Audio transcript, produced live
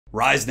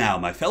Rise now,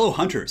 my fellow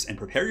hunters, and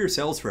prepare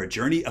yourselves for a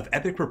journey of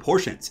epic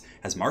proportions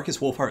as Markus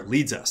Wulfhart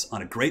leads us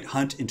on a great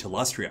hunt into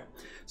Lustria.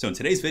 So in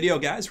today's video,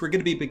 guys, we're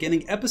going to be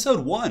beginning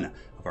episode 1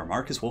 of our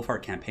Markus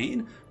Wulfhart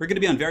campaign. We're going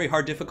to be on very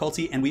hard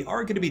difficulty, and we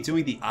are going to be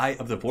doing the Eye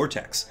of the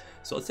Vortex.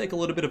 So let's take a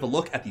little bit of a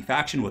look at the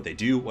faction, what they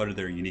do, what are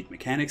their unique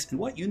mechanics, and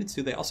what units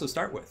do they also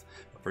start with.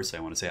 But firstly,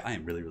 I want to say I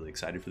am really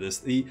excited for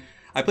this.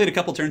 I played a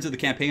couple turns of the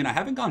campaign. I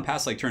haven't gone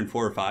past like turn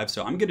 4 or 5,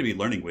 so I'm going to be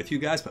learning with you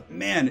guys, but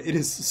man, it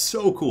is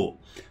so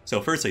cool.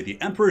 So firstly, the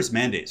Emperor's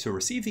Mandate. So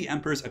receive the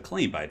Emperor's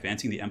acclaim by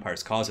advancing the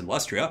Empire's cause in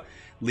Lustria,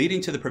 leading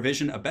to the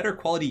provision of better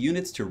quality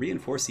units to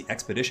reinforce the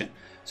expedition.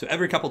 So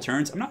every couple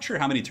turns, I'm not sure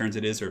how many turns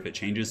it is or if it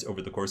changes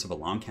over the course of a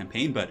long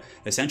campaign, but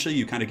essentially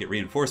you kind of get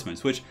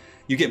reinforcements, which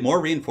you get more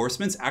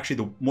reinforcements, actually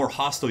the more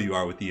hostile you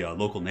are with the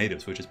local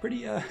natives, which is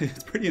pretty,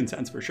 it's pretty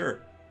intense for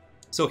sure.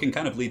 So it can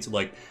kind of lead to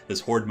like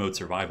this horde mode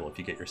survival if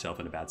you get yourself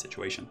in a bad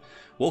situation.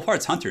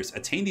 Wulfhart's hunters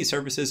attain the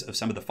services of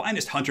some of the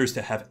finest hunters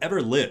to have ever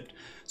lived.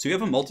 So you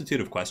have a multitude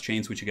of quest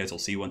chains, which you guys will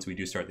see once we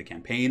do start the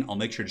campaign. I'll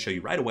make sure to show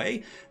you right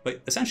away.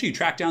 But essentially you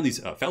track down these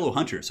fellow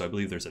hunters. So I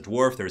believe there's a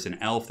dwarf, there's an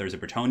elf, there's a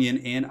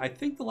Bretonnian, and I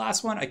think the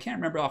last one, I can't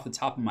remember off the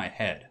top of my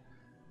head.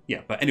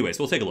 Yeah, but anyways,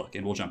 we'll take a look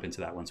and we'll jump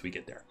into that once we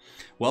get there.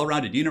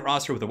 Well-rounded unit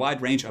roster with a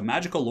wide range of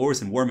magical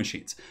lores and war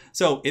machines.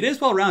 So it is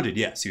well-rounded,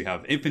 yes. You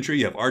have infantry,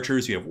 you have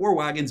archers, you have war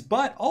wagons,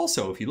 but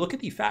also if you look at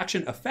the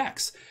faction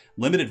effects,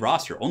 limited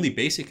roster, only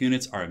basic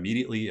units are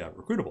immediately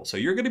recruitable. So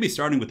you're going to be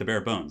starting with the bare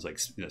bones, like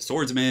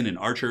swordsmen and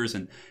archers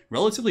and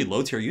relatively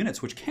low-tier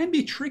units, which can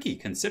be tricky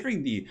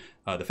considering the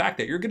fact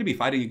that you're going to be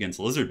fighting against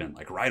lizardmen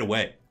like right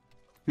away.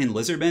 And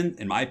lizardmen,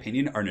 in my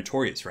opinion, are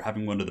notorious for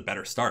having one of the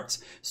better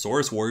starts.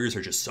 Saurus warriors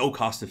are just so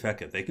cost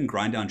effective. They can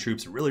grind down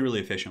troops really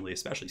efficiently,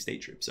 especially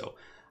state troops. So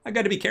I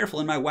got to be careful,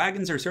 and my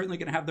wagons are certainly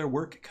going to have their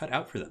work cut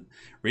out for them.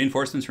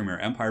 Reinforcements from your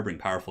empire bring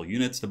powerful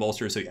units to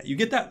bolster. So yeah, you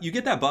get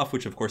that buff,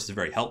 which of course is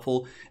very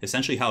helpful.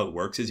 Essentially how it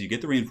works is you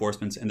get the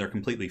reinforcements and they're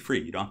completely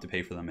free. You don't have to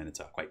pay for them, and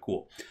it's quite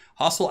cool.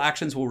 Hostile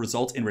actions will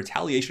result in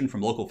retaliation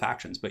from local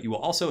factions, but you will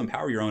also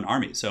empower your own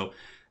army. So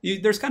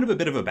there's kind of a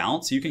bit of a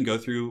balance. You can go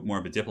through more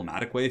of a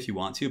diplomatic way if you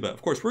want to, but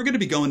of course we're going to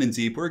be going in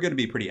deep. We're going to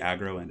be pretty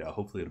aggro, and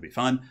hopefully it'll be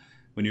fun.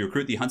 When you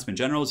recruit the Huntsman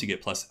Generals, you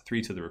get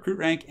 +3 to the recruit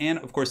rank, and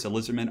of course the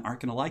Lizardmen aren't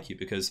going to like you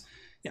because,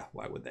 yeah,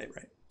 why would they,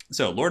 right?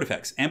 So Lord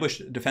effects,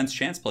 ambush defense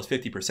chance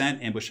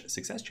 +50%, ambush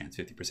success chance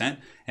 50%,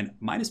 and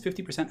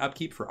 -50%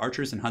 upkeep for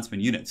archers and huntsman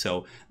units.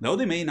 So though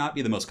they may not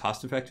be the most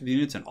cost-effective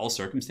units in all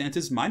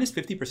circumstances,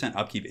 -50%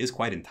 upkeep is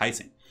quite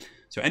enticing.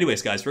 So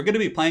anyways, guys, we're going to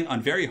be playing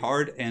on very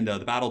hard, and the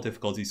battle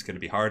difficulty is going to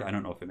be hard. I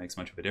don't know if it makes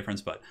much of a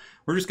difference, but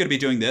we're just going to be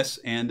doing this.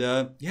 And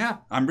yeah,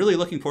 I'm really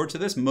looking forward to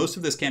this. Most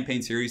of this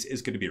campaign series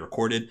is going to be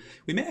recorded.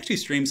 We may actually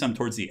stream some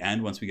towards the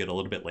end once we get a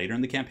little bit later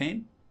in the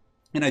campaign.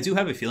 And I do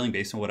have a feeling,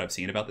 based on what I've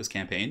seen about this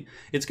campaign,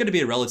 it's going to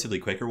be a relatively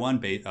quicker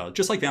one,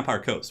 just like Vampire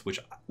Coast, which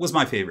was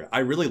my favorite. I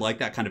really like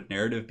that kind of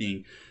narrative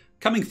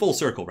coming full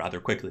circle rather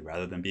quickly,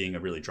 rather than being a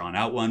really drawn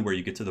out one where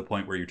you get to the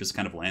point where you're just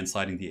kind of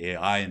landsliding the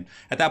AI. And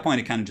at that point,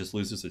 it kind of just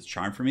loses its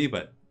charm for me.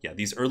 But yeah,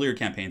 these earlier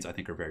campaigns I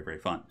think are very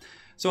fun.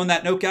 So on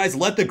that note, guys,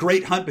 let the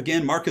great hunt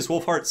begin. Markus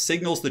Wulfhart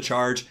signals the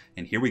charge,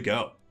 and here we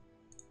go.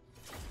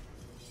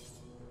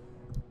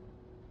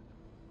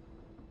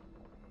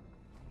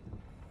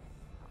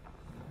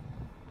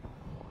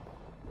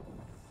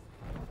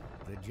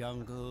 The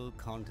jungle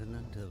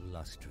continent of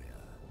Lustria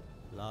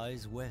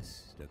lies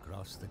west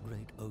across the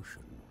great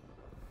ocean.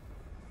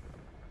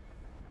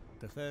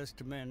 The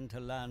first men to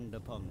land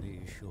upon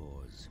these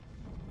shores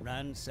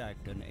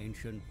ransacked an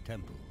ancient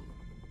temple,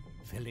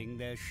 filling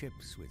their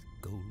ships with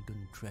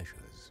golden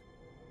treasures.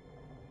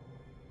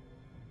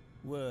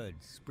 Word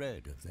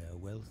spread of their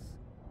wealth,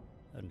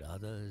 and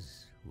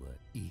others were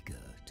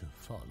eager to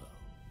follow.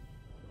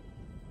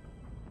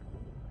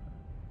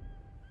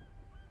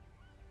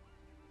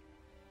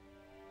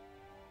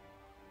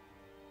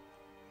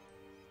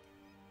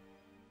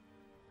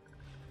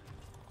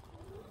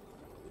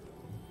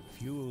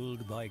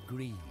 Fueled by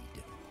greed,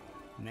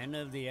 men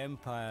of the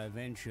Empire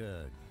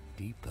ventured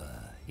deeper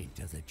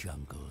into the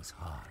jungle's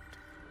heart.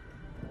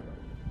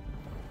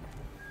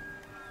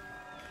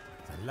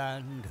 The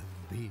land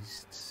of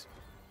beasts,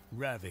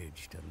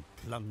 ravaged and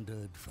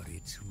plundered for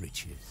its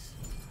riches.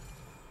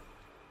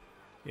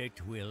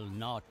 It will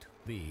not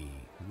be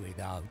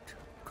without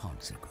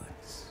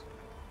consequence.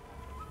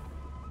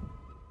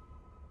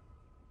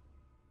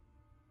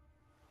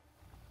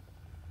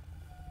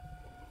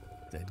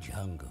 The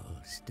jungle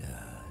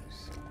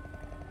stirs.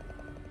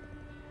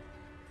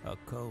 A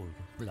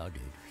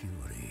cold-blooded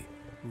fury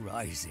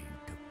rising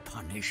to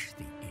punish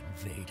the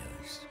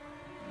invaders.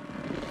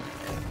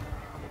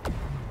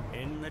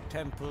 In the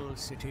temple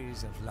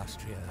cities of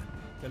Lustria,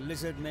 the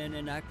lizardmen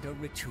enact a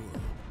ritual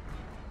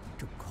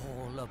to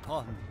call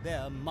upon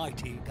their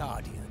mighty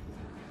guardian.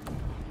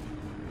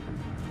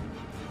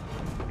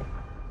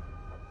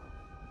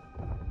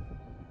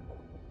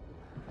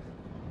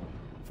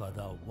 For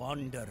the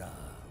Wanderer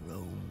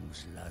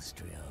roams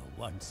Lustria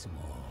once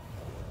more.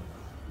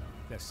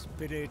 The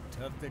spirit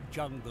of the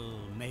jungle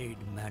made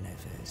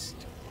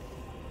manifest.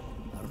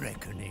 The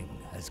reckoning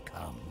has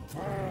come.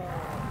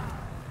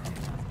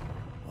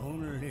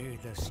 Only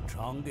the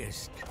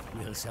strongest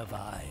will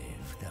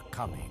survive the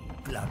coming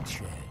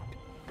bloodshed.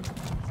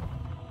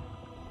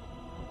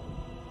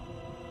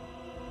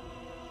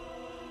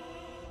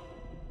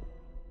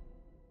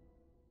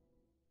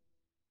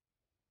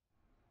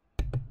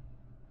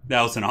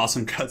 That was an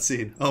awesome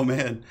cutscene. Oh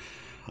man.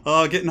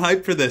 Oh, getting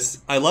hyped for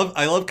this. I love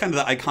kind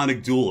of the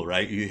iconic duel,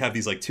 right? You have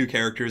these like two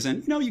characters,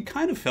 and you know, you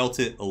kind of felt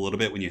it a little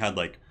bit when you had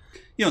like,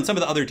 you know, in some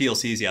of the other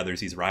DLCs, yeah, there's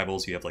these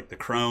rivals. You have like the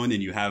Crone,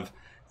 and you have,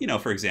 you know,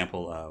 for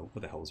example,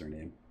 what the hell was her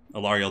name?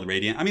 Alariel the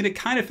Radiant. I mean, it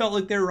kind of felt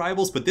like they're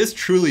rivals, but this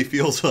truly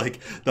feels like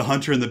the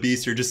Hunter and the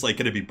Beast are just like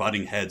going to be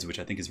butting heads, which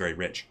I think is very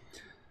rich.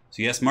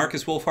 So yes,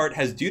 Markus Wulfhart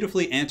has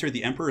dutifully answered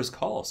the Emperor's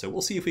call, so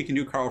we'll see if we can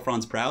do Karl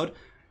Franz proud.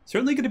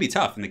 Certainly going to be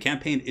tough, and the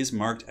campaign is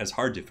marked as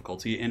hard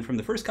difficulty, and from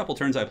the first couple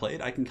turns I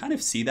played, I can kind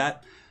of see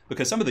that,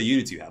 because some of the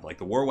units you have, like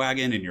the War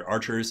Wagon and your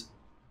archers,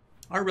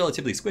 are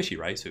relatively squishy,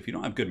 right? So if you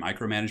don't have good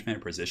micromanagement or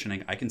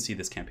positioning, I can see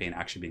this campaign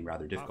actually being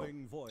rather difficult.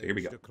 So here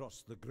we go.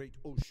 Across the great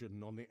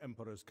ocean on the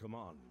Emperor's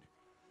command,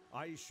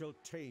 I shall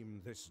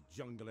tame this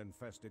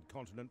jungle-infested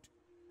continent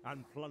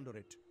and plunder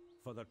it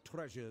for the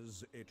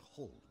treasures it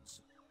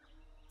holds.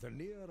 The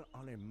near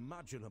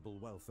unimaginable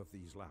wealth of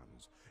these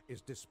lands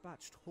is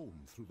dispatched home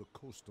through the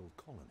coastal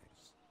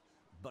colonies.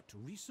 But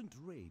recent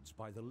raids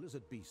by the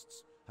lizard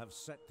beasts have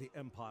set the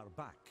Empire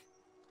back,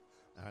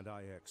 and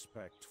I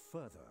expect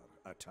further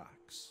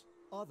attacks.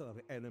 Other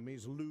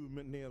enemies loom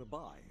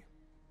nearby.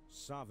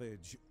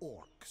 Savage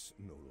orcs,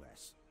 no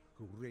less,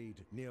 who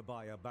raid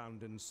nearby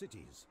abandoned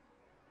cities.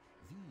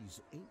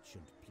 These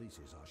ancient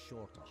places are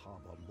sure to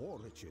harbor more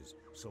riches,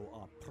 so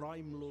are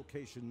prime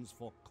locations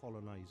for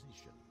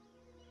colonization.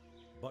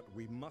 But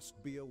we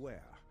must be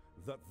aware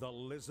that the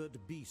lizard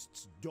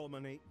beasts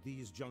dominate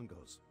these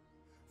jungles.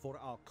 For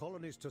our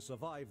colonies to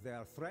survive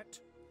their threat,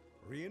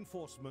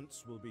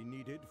 reinforcements will be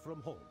needed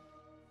from home.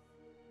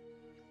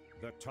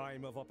 The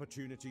time of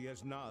opportunity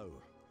is now.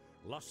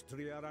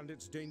 Lustria and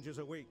its dangers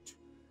await.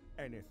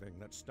 Anything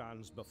that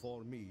stands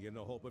before me in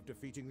the hope of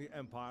defeating the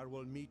Empire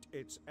will meet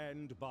its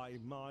end by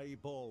my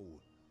bow.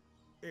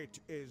 It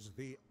is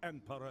the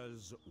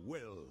Emperor's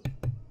will.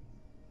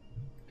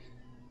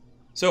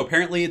 So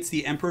apparently it's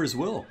the Emperor's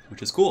will,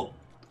 which is cool.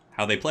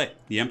 How they play.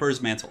 The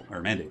Emperor's mantle,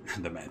 or mandate,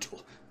 the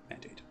mantle,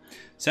 mandate.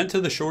 Sent to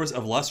the shores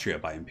of Lustria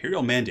by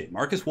Imperial mandate,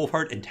 Markus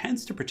Wulfhart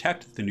intends to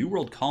protect the New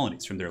World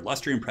colonies from their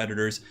Lustrian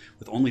predators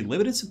with only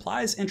limited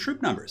supplies and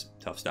troop numbers.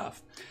 Tough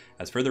stuff.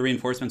 As further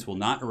reinforcements will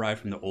not arrive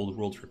from the Old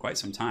World for quite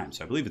some time,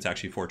 so I believe it's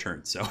actually 4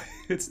 turns. So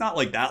it's not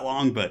like that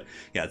long, but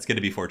yeah, it's going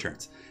to be 4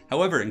 turns.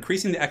 However,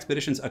 increasing the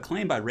expedition's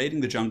acclaim by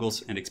raiding the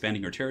jungles and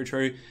expanding your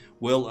territory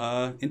will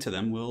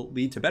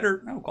lead to better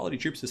quality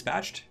troops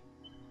dispatched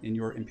in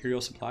your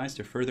Imperial supplies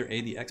to further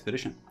aid the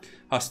expedition.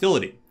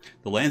 Hostility.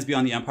 The lands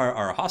beyond the Empire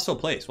are a hostile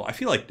place. Well, I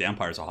feel like the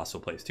Empire is a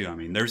hostile place too. I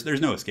mean, there's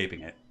no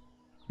escaping it.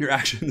 Your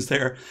actions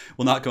there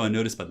will not go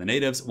unnoticed by the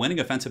natives. Winning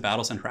offensive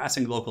battles and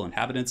harassing local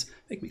inhabitants,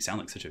 make me sound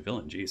like such a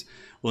villain, geez,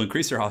 will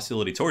increase their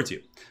hostility towards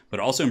you, but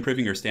also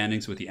improving your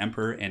standings with the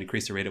Emperor and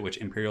increase the rate at which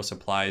Imperial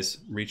supplies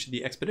reach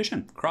the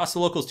expedition. Cross the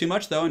locals too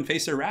much, though, and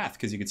face their wrath,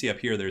 because you can see up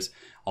here there's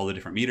all the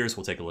different meters.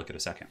 We'll take a look at a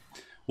second.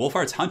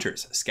 Wulfhart's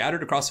hunters,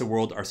 scattered across the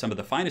world, are some of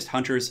the finest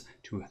hunters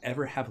to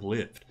ever have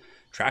lived.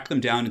 Track them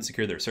down and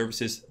secure their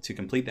services to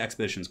complete the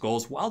expedition's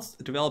goals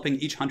whilst developing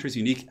each hunter's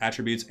unique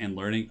attributes and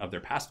learning of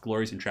their past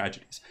glories and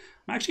tragedies.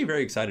 I'm actually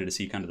very excited to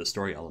see kind of the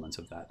story elements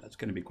of that. That's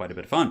going to be quite a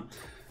bit of fun.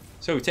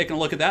 So we've taken a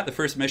look at that. The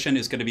first mission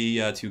is going to be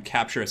to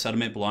capture a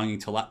settlement belonging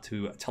to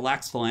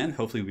Talaxtalan.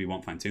 Hopefully we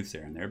won't find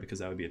Soothsayer in there because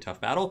that would be a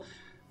tough battle.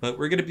 But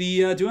we're going to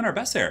be doing our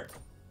best there.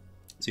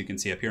 So you can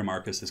see up here,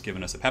 Markus has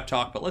given us a pep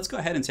talk. But let's go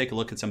ahead and take a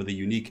look at some of the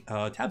unique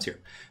tabs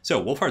here.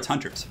 So Wulfhart's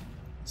hunters.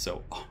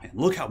 So, oh man,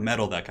 look how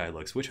metal that guy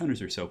looks. Witch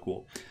hunters are so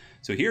cool.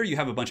 So here you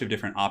have a bunch of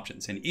different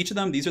options, and each of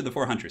them, these are the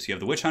 4 hunters. You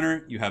have the witch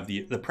hunter, you have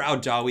the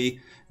proud Dawi.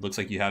 It looks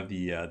like you have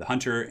the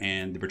hunter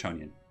and the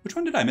Bretonnian. Which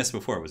one did I miss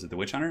before? Was it the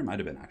witch hunter? It might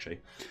have been,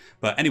 actually.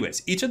 But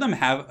anyways, each of them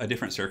have a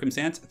different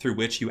circumstance through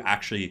which you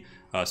actually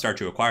start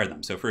to acquire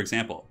them. So for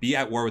example, be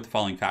at war with the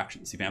following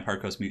factions. The Vampire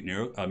Coast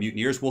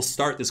Mutineers will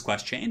start this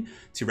quest chain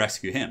to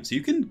rescue him. So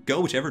you can go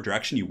whichever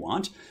direction you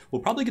want.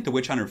 We'll probably get the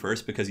witch hunter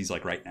first because he's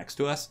like right next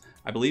to us.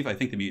 I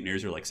think the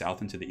Mutineers are like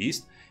south and to the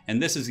east.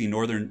 And this is the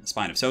northern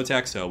spine of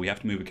Sotek, so we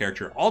have to move a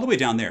character all the way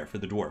down there for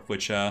the dwarf,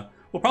 which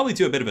we'll probably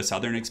do a bit of a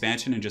southern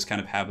expansion and just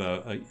kind of have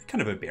a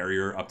kind of a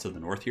barrier up to the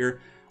north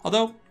here.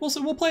 Although,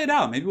 we'll play it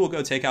out. Maybe we'll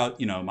go take out,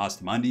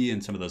 Mazdamundi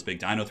and some of those big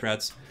dino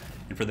threats.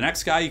 And for the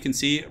next guy, you can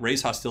see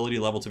raise hostility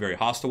level to very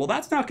hostile. Well,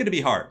 that's not going to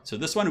be hard. So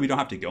this one, we don't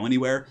have to go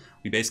anywhere.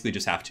 We basically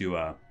just have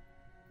to,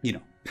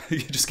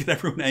 just get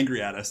everyone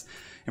angry at us.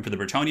 And for the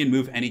Bretonnian,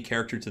 move any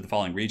character to the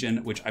following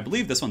region, which I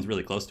believe this one's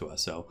really close to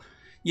us. So,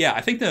 yeah,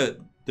 I think the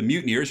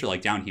Mutineers are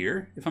like down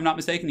here, if I'm not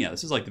mistaken. Yeah,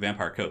 this is like the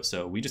Vampire Coast.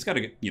 So we just got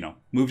to,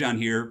 move down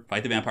here,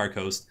 fight the Vampire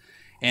Coast.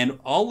 And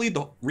I'll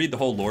read the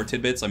whole lore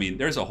tidbits. I mean,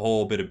 there's a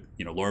whole bit of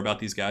lore about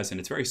these guys, and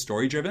it's very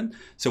story driven.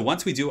 So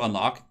once we do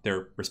unlock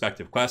their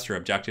respective quest or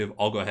objective,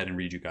 I'll go ahead and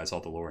read you guys all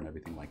the lore and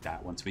everything like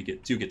that once we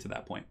get to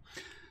that point.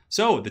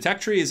 So the tech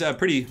tree is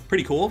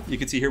pretty cool. You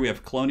can see here we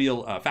have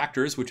colonial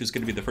factors, which is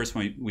going to be the first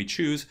one we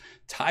choose.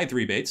 Tithe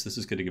rebates. This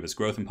is going to give us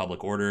growth in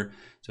public order.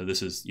 So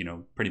this is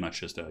pretty much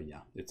just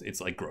it's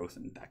like growth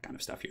and that kind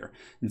of stuff here.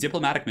 And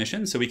diplomatic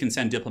missions. So we can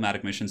send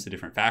diplomatic missions to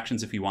different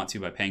factions if we want to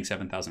by paying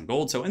 7,000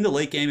 gold. So in the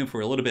late game, if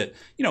we're a little bit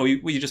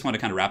we just want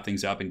to kind of wrap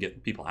things up and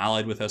get people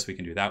allied with us, we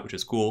can do that, which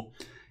is cool.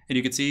 And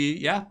you can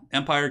see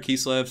Empire,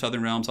 Kislev,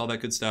 Southern Realms, all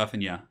that good stuff.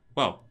 And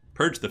well,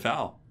 purge the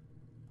foul.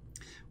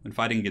 When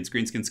fighting against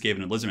Greenskin,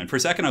 Skaven, and Lizardmen. For a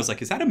second, I was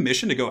like, is that a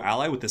mission to go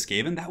ally with the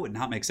Skaven? That would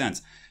not make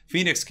sense.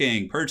 Phoenix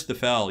King, Purge the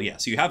Fell. Yeah,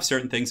 so you have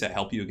certain things that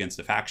help you against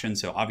a faction,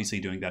 so obviously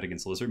doing that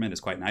against Lizardmen is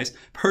quite nice.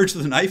 Purge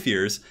the Knife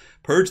Ears.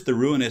 Purge the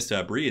Ruinous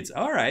Breeds.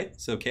 All right,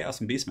 so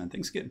Chaos and Beastmen.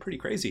 Things are getting pretty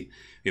crazy.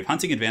 We have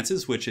Hunting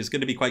Advances, which is going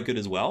to be quite good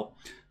as well.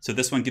 So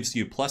this one gives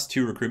you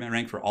 +2 recruitment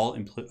rank for all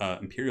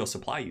Imperial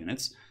supply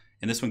units.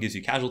 And this one gives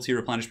you casualty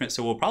replenishment.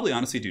 So we'll probably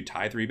honestly do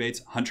Tithe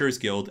rebates, Hunters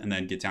Guild, and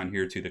then get down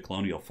here to the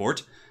Colonial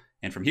Fort.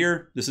 And from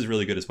here, this is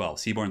really good as well,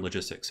 Seaborne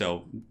Logistics.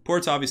 So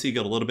ports obviously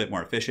get a little bit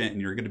more efficient, and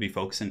you're going to be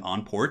focusing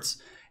on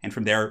ports. And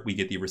from there, we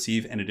get the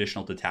Receive an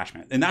Additional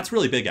Detachment. And that's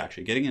really big,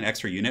 actually. Getting an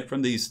extra unit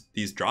from these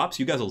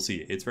drops, you guys will see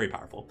it. It's very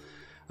powerful.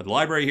 The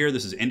library here,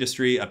 this is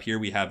Industry. Up here,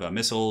 we have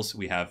missiles,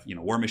 we have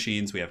war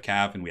machines, we have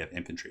cav, and we have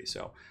infantry.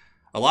 So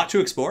a lot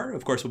to explore.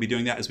 Of course, we'll be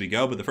doing that as we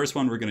go. But the first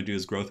one we're going to do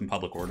is growth and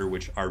public order,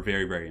 which are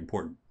very, very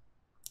important.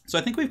 So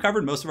I think we've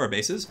covered most of our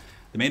bases.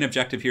 The main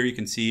objective here you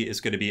can see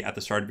is going to be at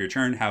the start of your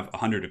turn, have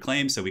 100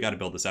 acclaim. So we got to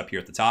build this up here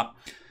at the top.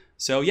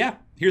 So yeah,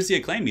 here's the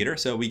acclaim meter.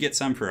 So we get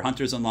some for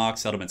hunters unlocked,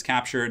 settlements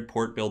captured,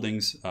 port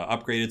buildings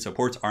upgraded. So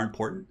ports are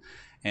important.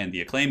 And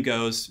the acclaim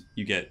goes,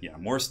 you get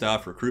more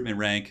stuff, recruitment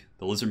rank.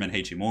 The Lizardmen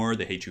hate you more,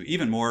 they hate you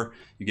even more.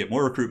 You get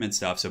more recruitment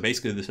stuff. So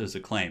basically this is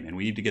acclaim, and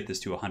we need to get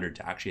this to 100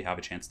 to actually have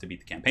a chance to beat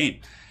the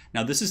campaign.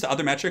 Now this is the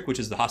other metric, which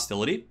is the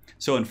hostility.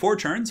 So in 4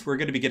 turns, we're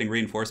going to be getting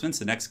reinforcements.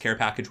 The next care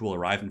package will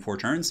arrive in 4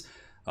 turns.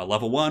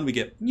 Level 1, we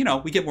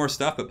get more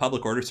stuff, but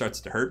public order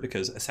starts to hurt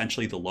because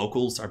essentially the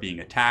locals are being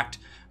attacked.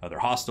 They're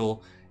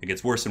hostile. It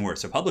gets worse and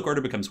worse. So public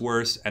order becomes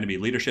worse, enemy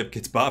leadership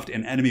gets buffed,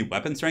 and enemy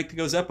weapon strength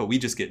goes up, but we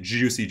just get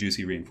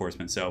juicy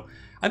reinforcements. So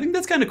I think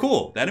that's kind of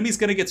cool. The enemy's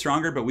going to get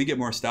stronger, but we get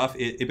more stuff.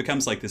 It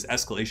becomes like this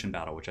escalation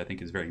battle, which I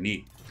think is very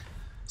neat.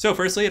 So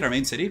firstly, at our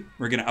main city,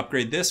 we're going to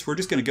upgrade this. We're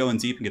just going to go in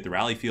deep and get the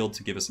rally field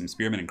to give us some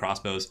spearmen and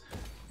crossbows.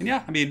 And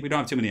yeah, I mean, we don't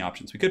have too many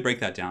options. We could break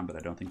that down, but I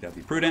don't think that'd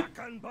be prudent.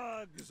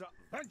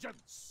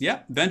 Yeah,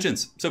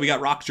 vengeance. So we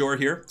got Rock Jor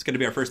here. It's going to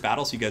be our first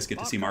battle, so you guys get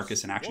to see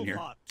Markus in action here.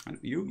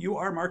 You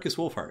are Markus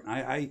Wulfhart.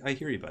 I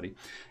hear you, buddy.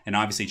 And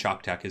obviously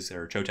Chotek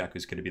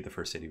is going to be the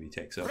first city we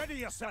take. So ready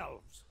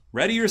yourselves.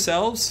 Ready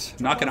yourselves.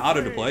 I'm not going to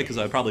auto deploy because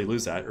I'd probably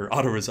lose that, or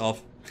auto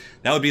resolve.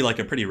 That would be like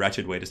a pretty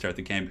wretched way to start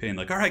the campaign.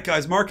 Like, all right,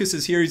 guys, Markus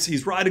is here.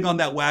 He's riding on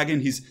that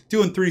wagon. He's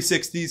doing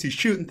 360s. He's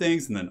shooting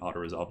things, and then auto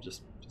resolve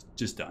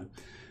just done.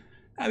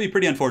 That'd be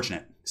pretty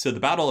unfortunate. So the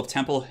Battle of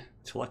Temple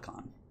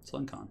Tlenkon.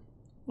 A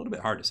little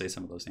bit hard to say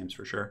some of those names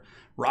for sure.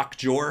 Rock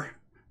Jor,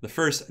 the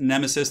first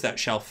nemesis that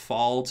shall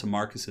fall to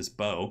Markus's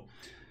bow.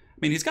 I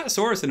mean, he's got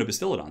Saurus and a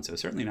Bastillodon, so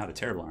certainly not a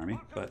terrible army.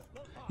 But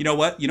you know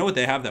what? You know what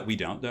they have that we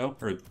don't, though?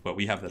 Or what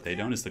we have that they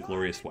don't is the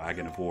glorious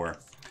Wagon of War.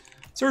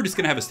 So we're just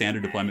going to have a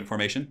standard deployment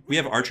formation. We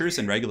have archers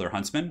and regular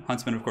huntsmen.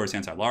 Huntsmen, of course,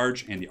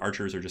 anti-large, and the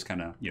archers are just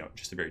kind of,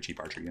 just a very cheap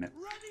archer unit.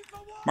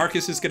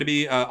 Markus is going to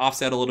be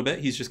offset a little bit.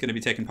 He's just going to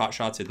be taking pot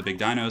shots at the big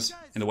dinos,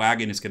 and the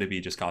wagon is going to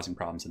be just causing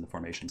problems in the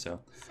formation.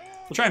 So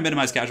we'll try and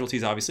minimize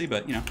casualties, obviously,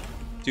 but, do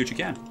what you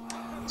can.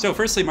 So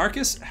firstly,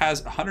 Markus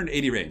has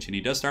 180 range, and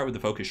he does start with the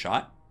focus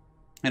shot.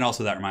 And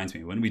also, that reminds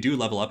me, when we do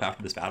level up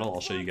after this battle,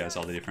 I'll show you guys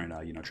all the different,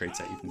 traits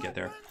that you can get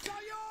there.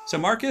 So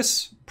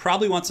Markus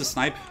probably wants to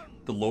snipe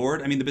the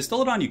Lord. I mean, the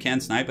Bastillodon you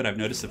can snipe, but I've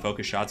noticed the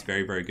focus shot's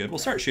very, very good. We'll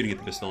start shooting at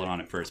the Bastillodon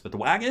at first, but the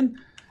wagon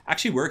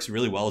actually works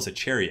really well as a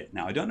chariot.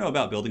 Now, I don't know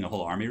about building a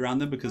whole army around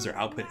them because their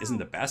output isn't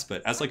the best,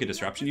 but as like a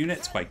disruption unit,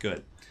 it's quite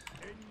good.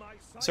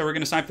 So we're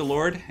going to snipe the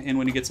Lord, and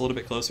when he gets a little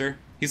bit closer,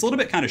 he's a little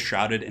bit kind of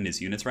shrouded in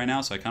his units right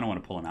now, so I kind of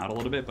want to pull him out a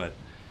little bit, but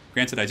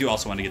granted, I do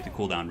also want to get the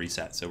cooldown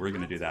reset, so we're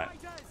going to do that.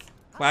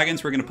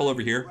 Wagons, we're going to pull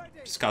over here,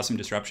 just cause some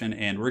disruption,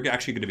 and we're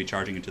actually going to be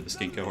charging into the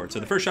skink cohort. So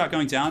the first shot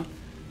going down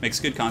makes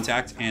good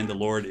contact, and the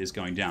Lord is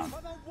going down.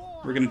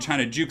 We're going to try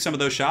to juke some of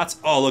those shots.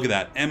 Oh, look at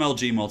that.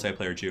 MLG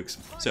multiplayer jukes.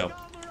 So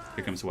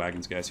here comes the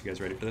wagons, guys. You guys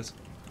ready for this?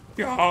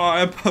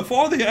 Yeah,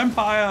 for the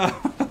Empire!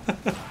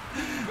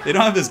 They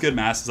don't have as good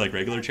mass as like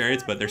regular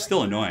chariots, but they're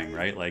still annoying,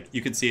 right? Like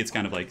you can see it's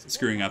kind of like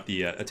screwing up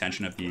the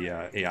attention of the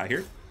AI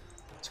here.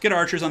 So get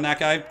archers on that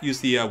guy, use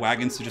the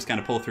wagons to just kind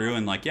of pull through,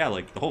 and like, yeah,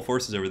 like the whole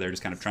force is over there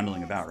just kind of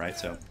trundling about, right?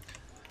 So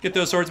get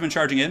those swordsmen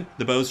charging in.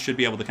 The bows should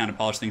be able to kind of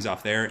polish things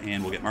off there,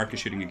 and we'll get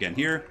Markus shooting again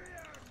here.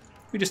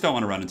 We just don't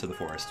want to run into the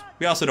forest.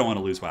 We also don't want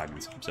to lose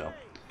wagons,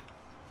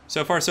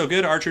 so far so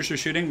good. Archers are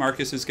shooting.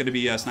 Markus is going to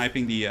be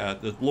sniping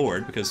the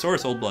Lord, because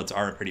Saurus Old Bloods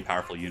are a pretty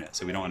powerful unit,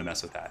 so we don't want to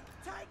mess with that.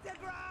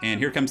 And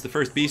here comes the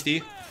first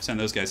beastie. Send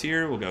those guys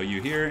here. We'll go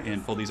you here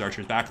and pull these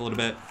archers back a little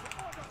bit.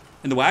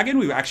 In the wagon,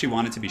 we actually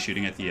wanted to be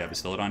shooting at the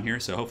Bastillodon here,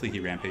 so hopefully he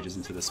rampages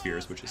into the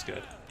spears, which is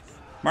good.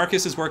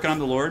 Markus is working on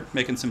the Lord,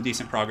 making some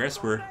decent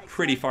progress. We're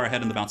pretty far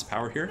ahead in the bounce of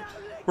power here.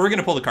 We're going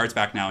to pull the cards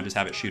back now and just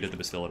have it shoot at the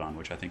Bastillodon,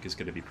 which I think is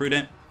going to be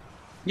prudent.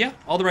 Yeah,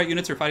 all the right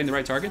units are fighting the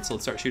right target, so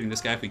let's start shooting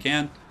this guy if we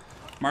can.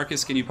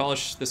 Markus, can you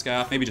polish this guy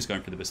off? Maybe just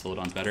going for the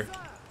Bastillodon's better.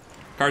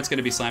 Card's going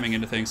to be slamming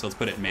into things, so let's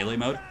put it in melee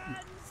mode.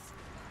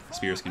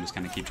 Spears can just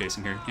kind of keep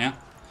chasing here. Yeah.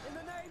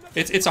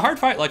 It's a hard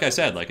fight, like I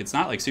said. Like, it's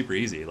not, like, super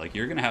easy. Like,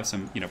 you're going to have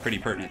some, you know, pretty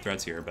pertinent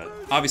threats here. But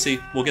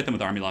obviously, we'll get them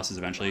with army losses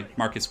eventually.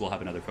 Markus will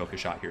have another focus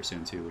shot here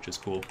soon, too, which is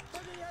cool.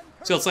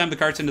 So let's slam the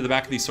carts into the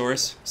back of these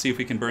swords. See if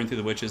we can burn through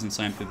the witches and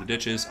slam through the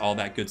ditches. All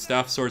that good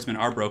stuff. Swordsmen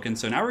are broken.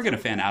 So now we're going to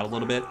fan out a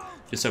little bit,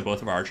 just so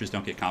both of our archers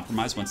don't get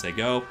compromised once they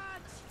go.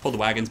 Pull the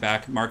wagons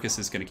back. Markus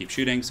is going to keep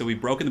shooting. So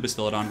we've broken the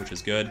Bastillodon, which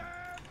is good.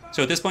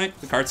 So at this point,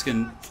 the carts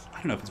can... I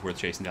don't know if it's worth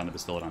chasing down the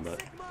Bastillodon,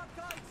 but...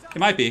 it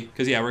might be,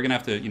 because, yeah, we're going to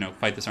have to, you know,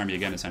 fight this army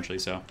again, essentially,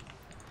 so...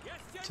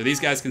 So these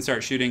guys can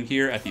start shooting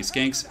here at these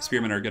skinks.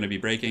 Spearmen are going to be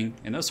breaking,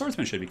 and those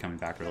swordsmen should be coming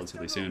back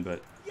relatively soon,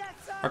 but...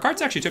 our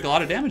carts actually took a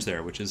lot of damage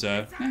there, which is,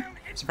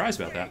 surprised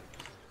about that.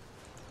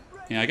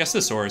 Yeah, I guess the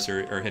Saurus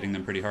are hitting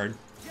them pretty hard.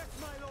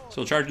 So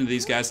we'll charge into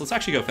these guys. Let's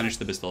actually go finish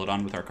the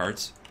Bastillodon with our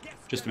carts,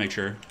 just to make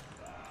sure.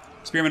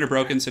 Spearmen are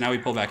broken, so now we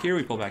pull back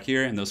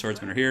here, and those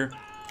swordsmen are here.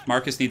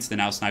 Markus needs to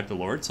now snipe the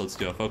Lord, so let's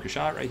do a focus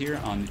shot right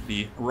here on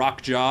the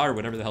Rock Jaw, or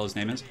whatever the hell his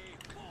name is.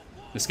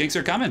 The skinks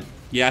are coming.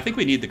 Yeah, I think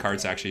we need the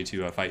carts, actually,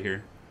 to fight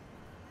here.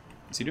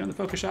 Is he doing the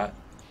focus shot?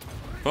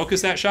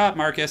 Focus that shot,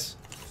 Markus.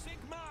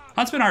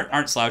 Huntsmen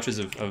aren't slouches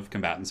of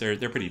combatants. They're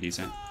pretty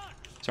decent.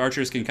 So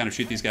archers can kind of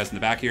shoot these guys in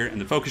the back here,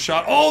 and the focus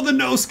shot. Oh, the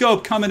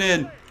no-scope coming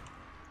in!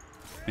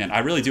 Man, I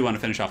really do want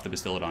to finish off the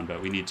Bastillodon,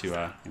 but we need to,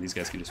 and these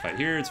guys can just fight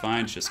here. It's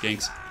fine, it's just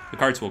skinks. The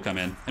carts will come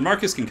in. And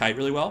Markus can kite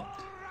really well.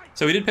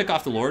 So we did pick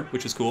off the Lord,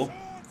 which is cool.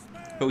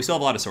 But we still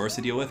have a lot of Saurus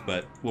to deal with,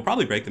 but we'll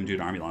probably break them due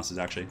to army losses,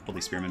 actually. Pull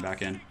these spearmen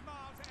back in.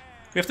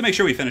 We have to make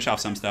sure we finish off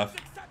some stuff.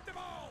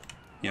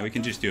 Yeah, we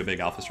can just do a big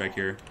alpha strike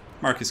here.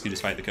 Markus can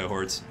just fight the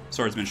cohorts.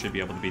 Swordsmen should be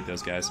able to beat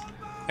those guys.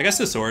 I guess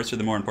the Saurus are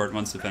the more important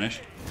ones to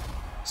finish.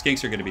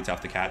 Skinks are going to be tough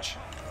to catch.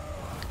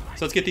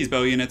 So let's get these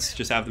bow units.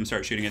 Just have them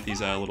start shooting at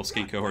these little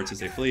skink cohorts as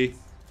they flee.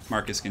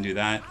 Markus can do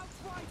that.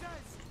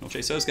 We'll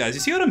chase those guys. You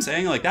see what I'm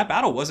saying? Like, that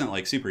battle wasn't,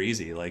 like, super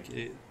easy. Like,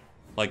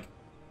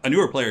 a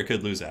newer player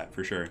could lose that,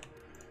 for sure.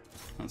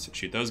 Let's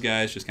shoot those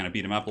guys, just kind of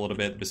beat them up a little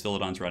bit. The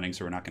Bastillodon's running,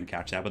 so we're not going to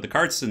catch that. But the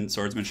carts and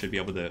swordsmen should be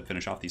able to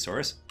finish off these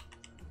Saurus.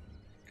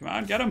 Come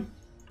on, get them.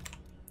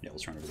 Yeah,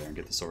 let's run over there and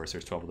get the Saurus.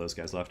 There's 12 of those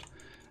guys left.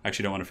 I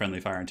actually don't want to friendly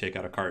fire and take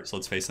out a cart, so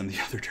let's face them the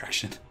other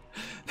direction.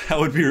 That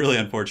would be really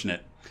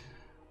unfortunate.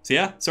 So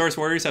yeah, Saurus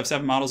warriors have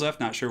 7 models left.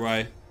 Not sure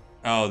why.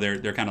 Oh,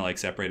 they're kind of like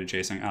separated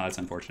chasing. Oh, that's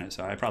unfortunate.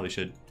 So I probably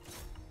should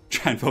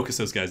try and focus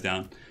those guys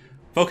down.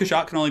 Focus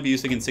shot can only be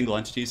used against single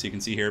entities, so you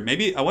can see here.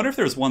 Maybe, I wonder if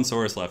there was one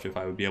Saurus left, if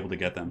I would be able to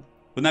get them.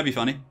 Wouldn't that be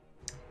funny?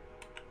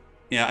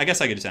 Yeah, I guess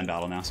I could just end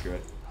battle now, screw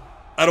it.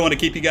 I don't want to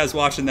keep you guys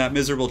watching that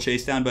miserable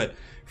chase down, but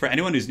for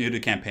anyone who's new to the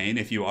campaign,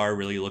 if you are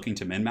really looking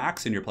to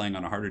min-max and you're playing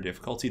on a harder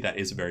difficulty, that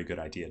is a very good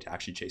idea to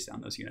actually chase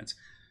down those units.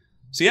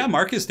 So yeah,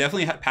 Markus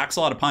definitely packs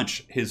a lot of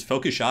punch. His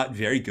focus shot,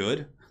 very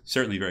good.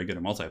 Certainly very good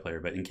in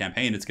multiplayer, but in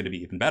campaign, it's going to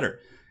be even better.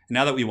 And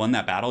now that we won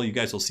that battle, you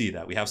guys will see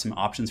that we have some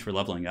options for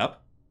leveling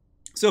up.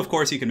 So of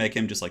course, you can make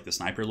him just like the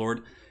Sniper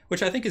Lord,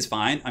 which I think is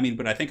fine. I mean,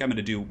 but I think I'm going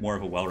to do more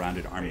of a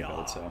well-rounded army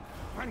build, so...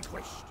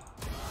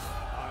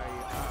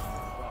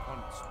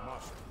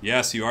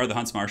 Yes, you are the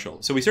Hunts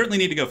Marshal. So we certainly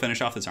need to go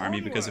finish off this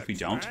army, because if we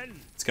don't,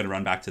 it's going to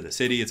run back to the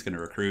city, it's going to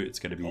recruit, it's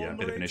going to be a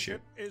bit of an issue.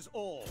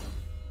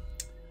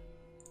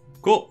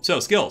 Cool, so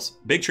skills.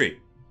 Big tree.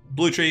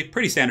 Blue tree,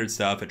 pretty standard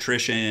stuff.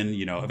 Attrition,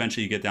 you know,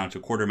 eventually you get down to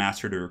a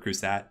quartermaster to recruit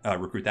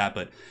that,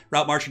 but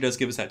Route Marcher does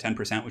give us that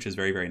 10%, which is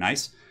very, very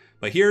nice.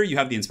 But here you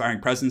have the Inspiring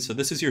Presence, so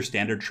this is your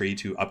standard tree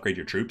to upgrade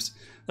your troops.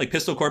 Like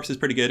Pistol Corps is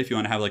pretty good if you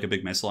want to have like a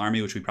big missile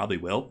army, which we probably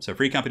will. So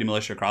Free Company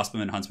Militia,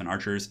 Crossbowmen, Huntsmen,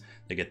 Archers,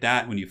 they get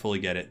that. When you fully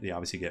get it, they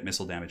obviously get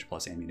missile damage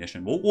plus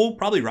ammunition. We'll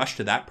probably rush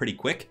to that pretty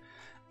quick.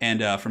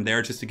 And from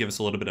there, just to give us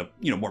a little bit of,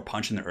 you know, more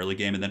punch in the early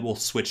game, and then we'll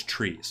switch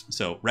trees.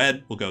 So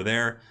red will go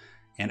there.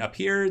 And up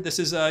here, this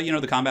is, you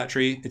know, the combat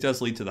tree. It does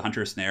lead to the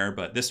Hunter Snare,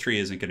 but this tree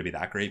isn't going to be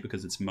that great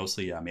because it's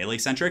mostly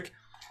melee-centric.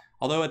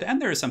 Although at the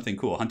end there is something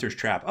cool. Hunter's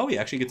Trap. Oh, he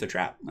actually gets a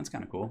trap. That's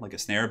kind of cool, like a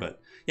snare.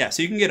 But yeah,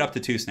 so you can get up to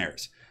 2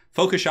 snares.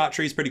 Focus Shot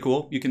tree is pretty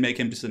cool. You can make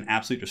him just an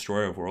absolute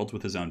destroyer of worlds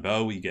with his own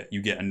bow. You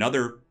get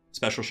another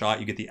special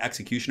shot. You get the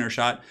Executioner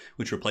Shot,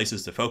 which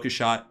replaces the Focus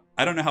Shot.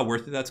 I don't know how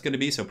worth it that's going to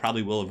be, so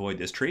probably will avoid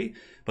this tree.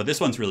 But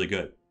this one's really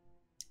good.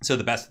 So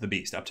the best of the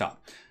beast up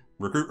top.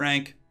 Recruit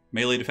rank,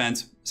 melee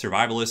defense,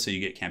 survivalist, so you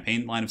get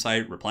campaign line of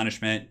sight,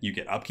 replenishment, you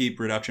get upkeep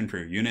reduction for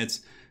your units.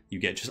 You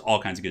get just all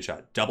kinds of good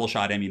shot. Double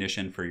shot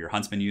ammunition for your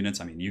huntsman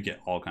units. I mean, you get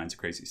all kinds of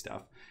crazy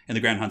stuff. And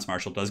the Grand Hunts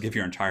Marshal does give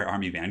your entire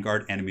army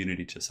vanguard and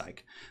immunity to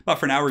psych. But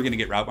for now, we're going to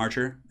get Route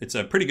Marcher. It's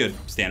a pretty good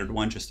standard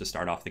one just to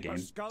start off the game.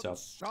 So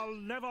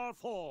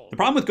the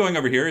problem with going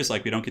over here is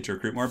like we don't get to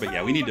recruit more. But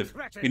yeah, we need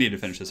to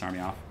finish this army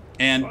off.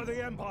 And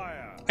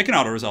I can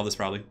auto resolve this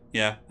probably.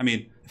 Yeah, I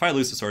mean, if I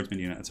lose the swordsman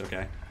unit, that's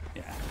okay.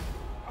 Yeah.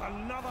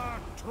 Another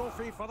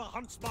trophy for the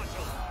Hunts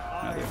Marshal.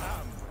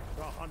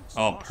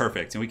 Oh,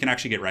 perfect. And we can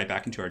actually get right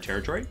back into our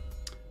territory.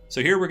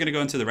 So here we're going to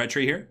go into the red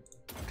tree here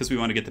because we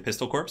want to get the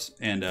pistol corps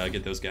and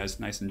get those guys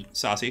nice and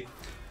saucy.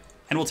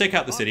 And we'll take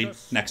out the city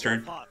next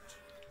turn.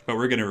 But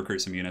we're going to recruit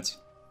some units.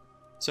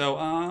 So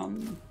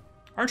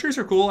archers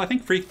are cool. I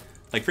think free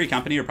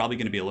company are probably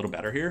going to be a little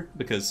better here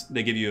because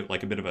they give you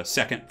like a bit of a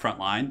second front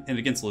line. And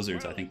against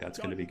lizards, I think that's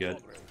going to be good.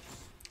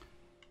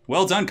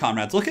 Well done,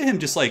 comrades. Look at him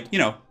just like, you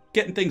know,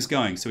 getting things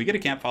going. So we get a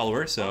camp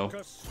follower. So...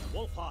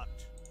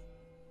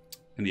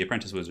 And the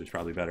Apprentice Wizard's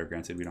probably better,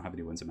 granted we don't have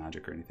any Winds of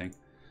Magic or anything.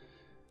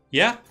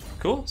 Yeah,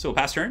 cool. So we'll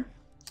pass turn.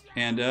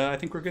 And I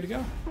think we're good to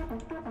go.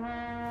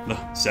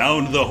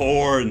 Sound the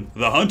horn.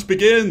 The hunt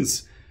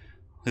begins.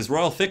 His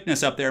Royal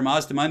Thickness up there,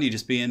 Mazdamundi,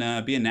 just being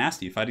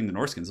nasty, fighting the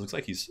Norskins. Looks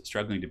like he's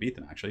struggling to beat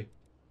them, actually.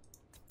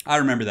 I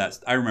remember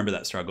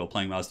that struggle,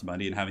 playing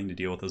Mazdamundi and having to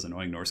deal with those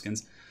annoying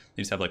Norskins.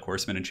 They just have like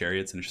horsemen and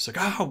chariots, and it's just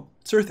like, oh,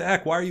 Sir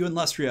Thak, why are you in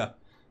Lustria?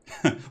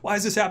 Why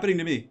is this happening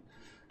to me?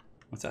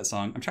 What's that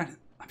song? I'm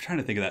trying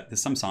to think of that.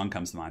 Some song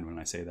comes to mind when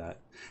I say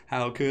that.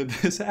 How could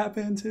this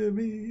happen to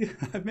me?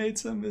 I've made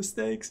some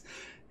mistakes.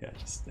 Yeah,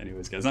 just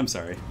anyways, guys, I'm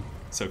sorry.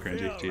 So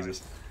cringy, yeah,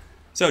 Jesus. Right.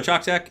 So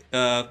Choctaw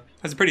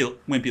has a pretty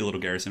wimpy little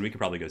garrison. We could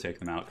probably go take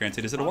them out.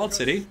 Granted, is it a walled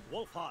city?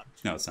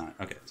 No, it's not.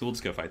 Okay, so we'll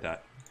just go fight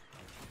that.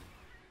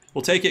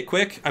 We'll take it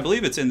quick. I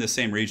believe it's in the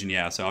same region,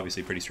 yeah, so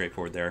obviously pretty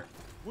straightforward there.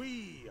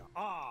 We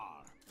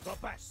are the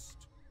best.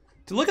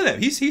 Dude, look at that.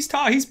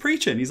 He's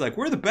preaching. He's like,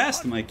 we're the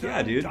best. I'm like,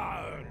 yeah, dude.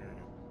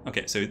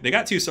 Okay, so they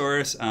got two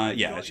Saurus.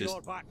 Yeah, it's just...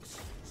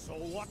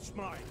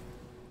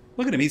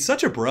 Look at him. He's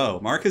such a bro.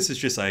 Marcus is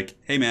just like,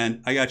 hey,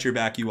 man, I got your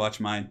back. You watch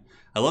mine.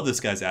 I love this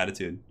guy's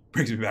attitude.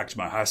 Brings me back to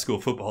my high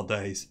school football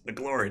days. The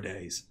glory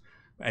days.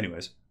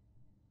 Anyways.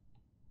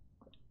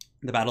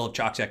 The Battle of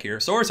Choctaw here.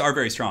 Saurus are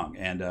very strong.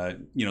 And,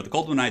 you know, the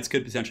Cold One Knights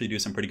could potentially do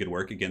some pretty good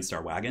work against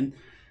our wagon.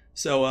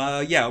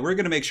 So, yeah, we're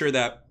going to make sure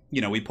that, you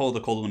know, we pull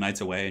the Cold One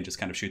Knights away and just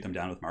kind of shoot them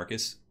down with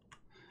Marcus.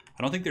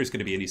 I don't think there's going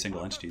to be any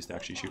single entities to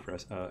actually shoot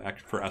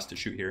for us to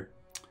shoot here.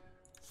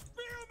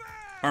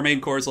 Our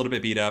main core is a little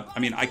bit beat up. I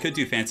mean, I could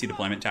do fancy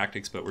deployment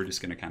tactics, but we're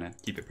just going to kind of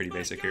keep it pretty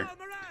basic here.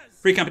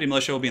 Free Company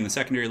Militia will be in the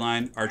secondary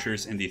line.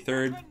 Archers in the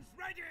third.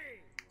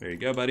 There you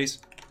go, buddies.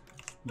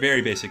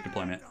 Very basic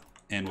deployment.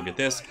 And we'll get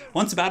this.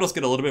 Once the battles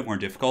get a little bit more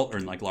difficult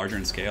or like larger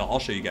in scale, I'll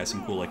show you guys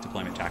some cool like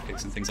deployment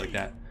tactics and things like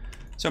that.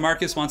 So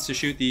Marcus wants to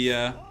shoot the...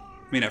 I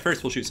mean, at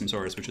first we'll shoot some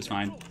Saurus, which is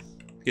fine.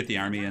 Get the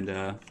army and...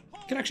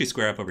 can actually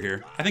square up over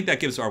here. I think that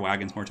gives our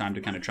wagons more time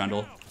to kind of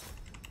trundle.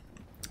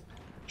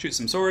 Shoot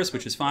some Saurus,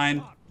 which is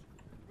fine.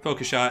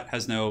 Focus shot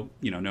has no,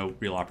 you know, no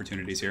real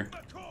opportunities here.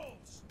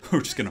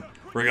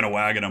 we're gonna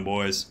wagon them,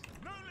 boys.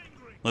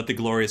 Let the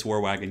glorious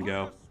war wagon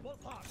go.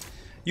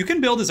 You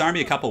can build his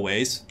army a couple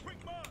ways.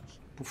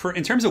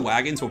 In terms of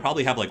wagons, we'll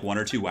probably have like 1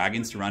 or 2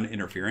 wagons to run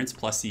interference,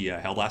 plus the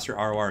Hellblaster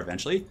ROR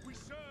eventually.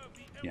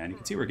 Yeah, and you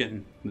can see we're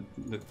getting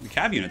the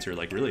cav units are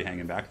like really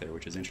hanging back there,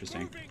 which is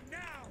interesting.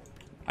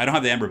 I don't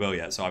have the Ember Bow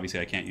yet, so obviously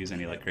I can't use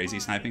any like crazy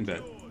sniping,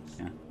 but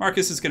yeah.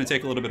 Marcus is going to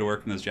take a little bit of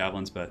work from those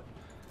javelins, but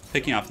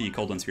picking off the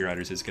Cold One Spear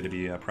Riders is going to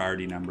be a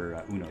priority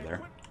number uno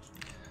there.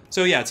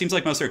 So yeah, it seems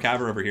like most of our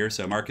cav are over here,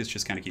 so Marcus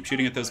just kind of keep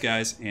shooting at those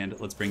guys, and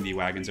let's bring the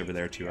wagons over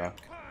there to,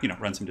 you know,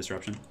 run some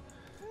disruption.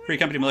 Free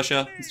Company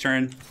Militia, it's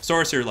turn.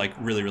 Saurus are like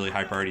really, really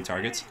high priority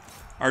targets.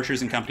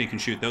 Archers and company can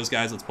shoot those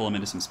guys. Let's pull them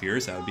into some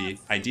spears. That would be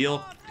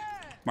ideal.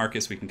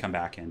 Marcus, we can come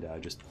back and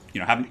just,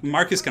 you know,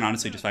 Marcus can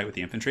honestly just fight with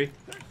the infantry.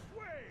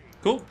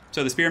 Cool.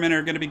 So the spearmen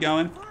are going to be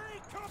going.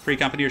 Free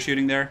Company are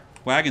shooting there.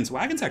 Wagons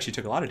actually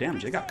took a lot of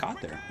damage. They got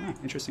caught there. Oh,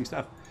 interesting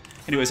stuff.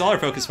 Anyways, all our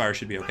focus fire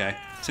should be okay.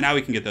 So now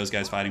we can get those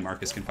guys fighting.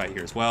 Marcus can fight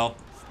here as well.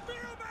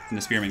 And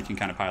the spearmen can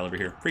kind of pile over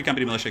here. Free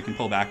Company Militia can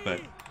pull back,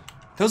 but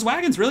those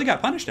wagons really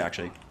got punished,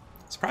 actually.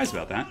 Surprised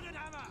about that.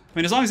 I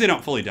mean, as long as they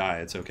don't fully die,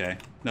 it's okay.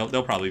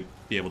 They'll probably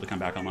be able to come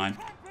back online.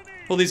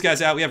 Pull these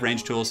guys out. We have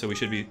range tools, so we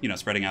should be, you know,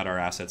 spreading out our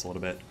assets a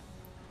little bit.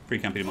 Free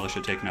Company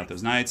Militia taking out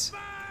those knights.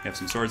 We have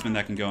some swordsmen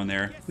that can go in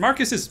there.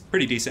 Marcus is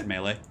pretty decent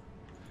melee.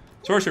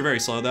 Swords are very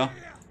slow, though.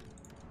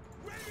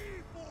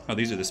 Oh,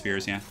 these are the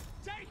spears, yeah.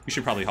 We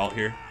should probably halt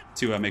here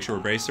to make sure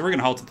we're braced. So we're going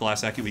to halt at the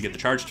last second. We get the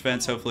charge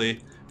defense, hopefully.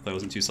 That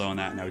wasn't too slow on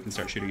that. Now we can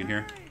start shooting in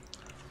here.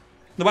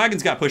 The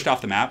wagons got pushed off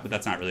the map, but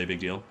that's not really a big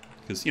deal.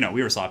 Because, you know,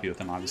 we were sloppy with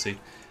them, obviously.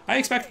 I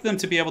expected them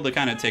to be able to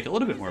kind of take a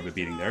little bit more of a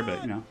beating there,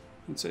 but, you know,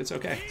 it's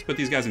okay. Let's put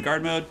these guys in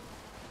guard mode.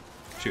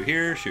 Shoot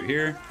here, shoot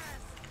here.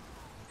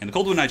 And the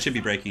Cold One Knight should be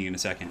breaking in a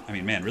second. I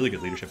mean, man, really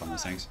good leadership on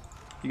those things.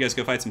 You guys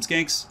go fight some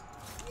skinks.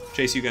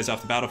 Chase you guys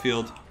off the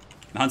battlefield.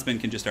 The Huntsmen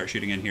can just start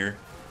shooting in here.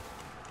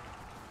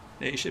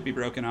 They should be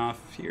broken off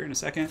here in a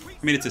second.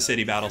 I mean, it's a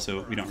city battle,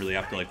 so we don't really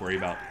have to like worry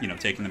about, you know,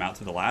 taking them out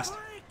to the last.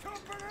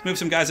 Let's move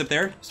some guys up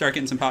there, start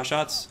getting some pot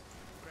shots.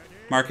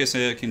 Markus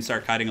can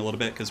start kiting a little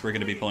bit because we're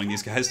going to be pulling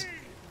these guys.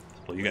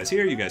 Let's pull you guys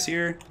here, you guys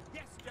here.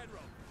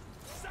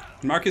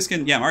 Markus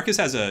can, yeah, Markus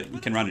has a, he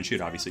can run and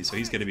shoot, obviously, so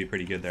he's going to be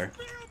pretty good there.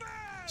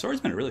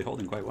 Swordsmen are really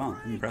holding quite well.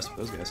 I'm impressed with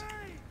those guys.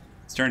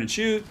 Let's turn and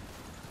shoot.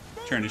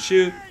 Turn and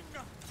shoot.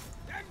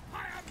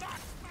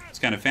 Let's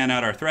kind of fan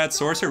out our threats.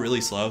 Swords are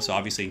really slow, so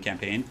obviously in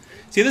campaign.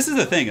 See, this is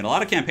the thing. In a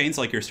lot of campaigns,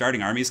 like your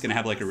starting army is going to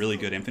have like a really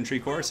good infantry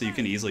corps, so you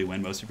can easily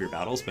win most of your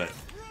battles, but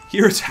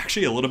here it's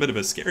actually a little bit of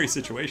a scary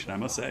situation, I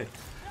must say.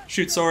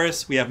 Shoot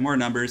Saurus, we have more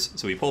numbers,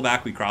 so we pull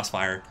back, we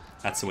crossfire.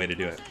 That's the way to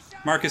do it.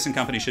 Markus and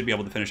company should be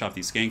able to finish off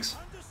these skinks,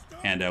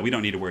 and we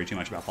don't need to worry too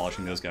much about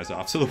polishing those guys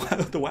off. So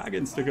the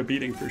wagons took a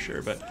beating for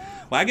sure, but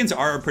wagons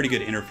are a pretty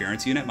good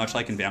interference unit, much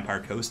like in Vampire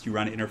Coast, you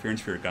run interference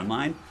for your gun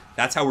line.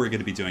 That's how we're going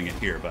to be doing it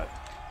here, but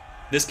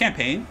this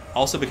campaign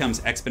also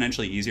becomes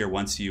exponentially easier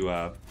once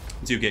you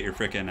do get your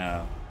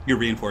frickin' your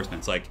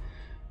reinforcements. Like,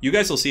 you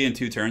guys will see in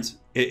 2 turns,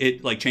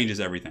 it like changes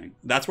everything.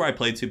 That's where I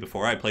played to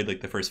before. I played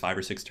like the first 5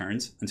 or 6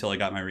 turns until I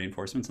got my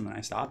reinforcements, and then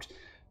I stopped.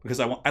 Because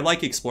I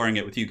like exploring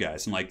it with you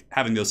guys and like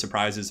having those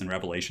surprises and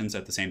revelations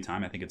at the same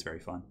time. I think it's very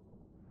fun.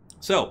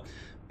 So,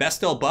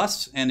 Bestel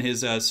Bus and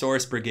his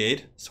Saurus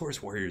Brigade.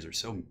 Saurus Warriors are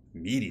so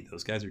meaty.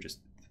 Those guys are just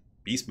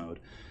beast mode.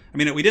 I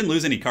mean, we didn't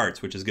lose any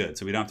carts, which is good,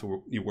 so we don't have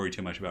to worry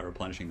too much about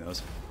replenishing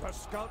those. The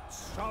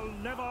scouts shall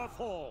never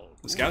fall.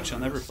 The scouts shall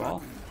never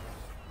fall?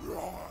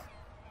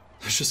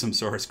 There's just some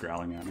Saurus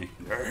growling at me.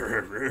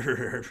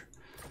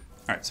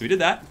 Alright, so we did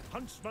that.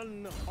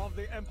 Huntsman of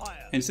the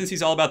Empire. And since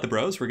he's all about the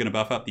bros, we're going to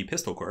buff up the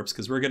Pistol Corps,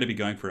 because we're going to be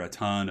going for a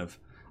ton of...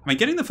 I mean,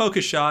 getting the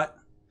focus shot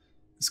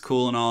is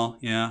cool and all,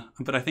 yeah,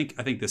 but I think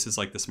this is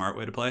like the smart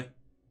way to play.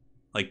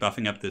 Like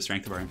buffing up the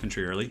strength of our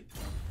infantry early.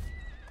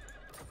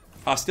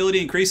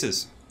 Hostility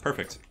increases.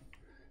 Perfect.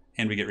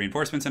 And we get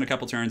reinforcements in a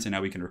couple turns, and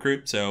now we can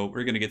recruit. So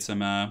we're going to get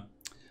some...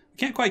 we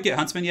can't quite get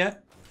Huntsman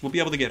yet. We'll be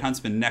able to get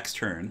Huntsman next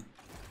turn,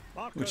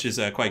 which is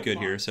quite good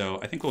here. So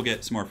I think we'll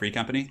get some more free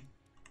company.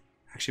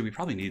 Actually, we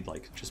probably need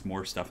like just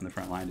more stuff in the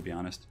front line, to be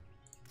honest.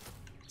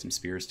 Some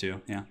spears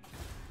too, yeah.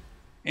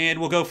 And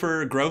we'll go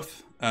for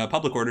growth.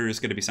 Public order is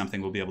going to be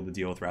something we'll be able to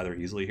deal with rather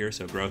easily here.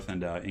 So growth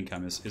and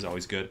income is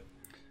always good.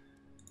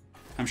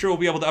 I'm sure we'll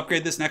be able to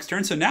upgrade this next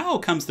turn. So now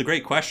comes the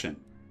great question.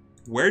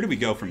 Where do we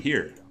go from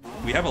here?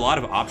 We have a lot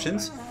of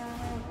options.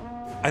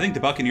 I think the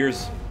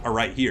Buccaneers are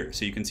right here.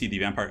 So you can see the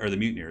Vampire, or the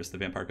Mutineers, the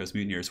Vampire Coast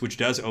Mutineers, which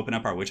does open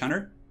up our Witch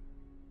Hunter.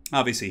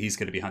 Obviously, he's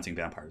going to be hunting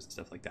vampires and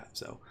stuff like that.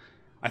 So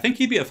I think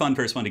he'd be a fun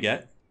first one to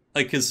get.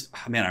 Like, because,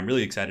 man, I'm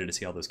really excited to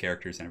see all those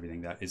characters and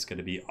everything. That is going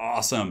to be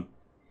awesome.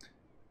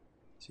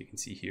 So you can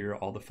see here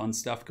all the fun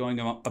stuff going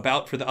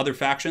about for the other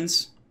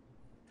factions.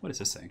 What is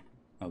this thing?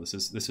 Oh, this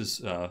is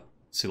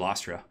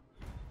Lustria.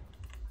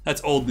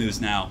 That's old news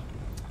now.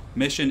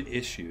 Mission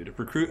issued.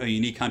 Recruit a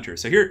unique hunter.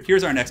 So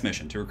here's our next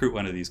mission, to recruit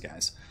one of these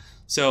guys.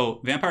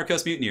 So, Vampire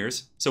Coast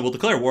Mutineers. So we'll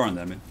declare war on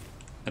them,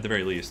 at the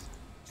very least.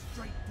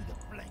 Straight to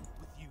the blank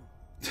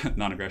with you.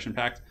 Non-aggression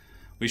pact.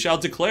 We shall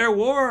declare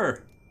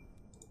war!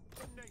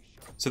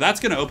 So that's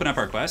going to open up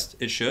our quest.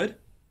 It should.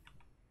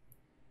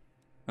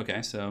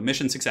 Okay, so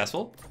mission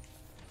successful.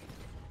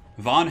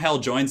 Von Hal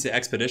joins the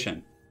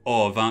expedition.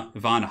 Oh,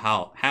 Von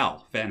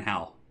Hal. Van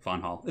Hal. Von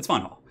Hal. It's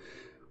Von Hal.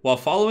 While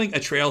following a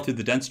trail through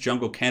the dense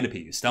jungle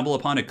canopy, you stumble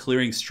upon a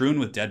clearing strewn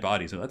with dead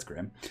bodies. Oh, that's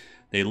grim.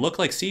 They look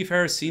like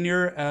seafarers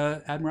senior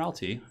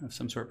admiralty of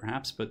some sort,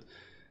 perhaps, but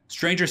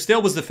stranger still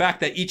was the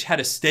fact that each had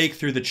a stake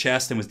through the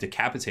chest and was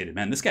decapitated.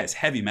 Man, this guy's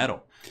heavy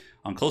metal.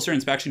 On closer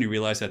inspection, you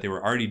realize that they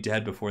were already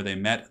dead before they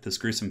met this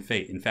gruesome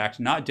fate. In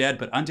fact, not dead,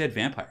 but undead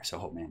vampires.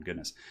 Oh, man,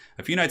 goodness.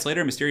 A few nights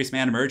later, a mysterious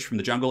man emerged from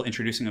the jungle,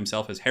 introducing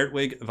himself as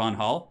Hertwig von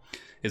Hall.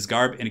 His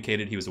garb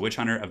indicated he was a witch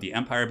hunter of the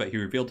Empire, but he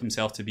revealed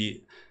himself to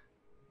be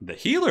the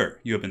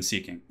healer you have been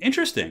seeking.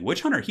 Interesting.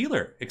 Witch hunter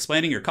healer.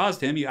 Explaining your cause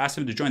to him, you asked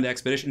him to join the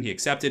expedition. He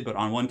accepted, but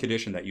on one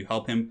condition, that you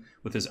help him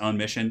with his own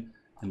mission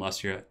in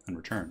Lustria in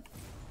return.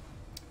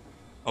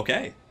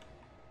 Okay.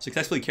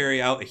 Successfully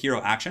carry out a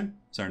hero action.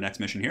 It's our next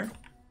mission here.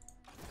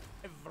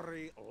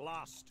 Every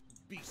last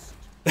beast.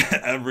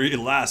 Every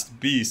last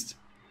beast.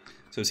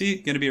 So is he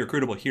going to be a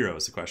recruitable hero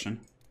is the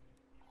question.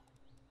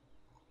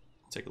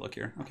 Take a look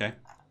here. Okay.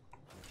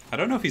 I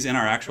don't know if he's in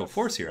our actual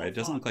force here. It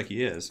doesn't look like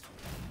he is.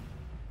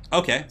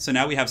 Okay, so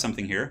now we have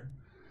something here.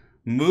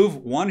 Move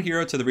one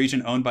hero to the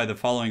region owned by the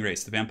following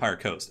race, the Vampire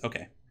Coast.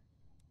 Okay.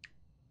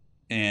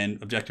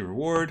 And objective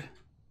reward,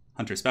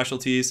 hunter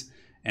specialties,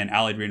 and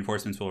allied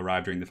reinforcements will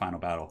arrive during the final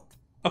battle.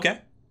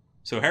 Okay.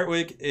 So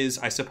Hertwig is,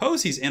 I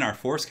suppose he's in our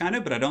force kind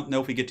of, but I don't know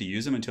if we get to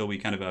use him until we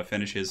kind of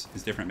finish his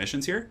different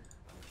missions here.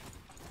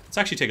 Let's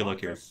actually take a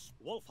look here.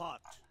 Wulfhart.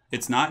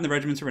 It's not in the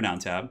Regiments of Renown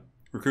tab.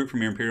 Recruit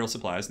from your Imperial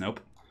supplies. Nope.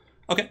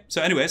 Okay,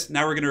 so anyways,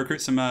 now we're going to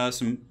recruit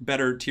some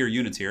better tier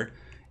units here.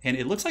 And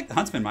it looks like the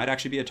Huntsman might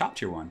actually be a top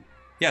tier one.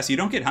 Yeah, so you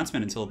don't get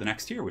Huntsman until the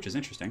next tier, which is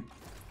interesting.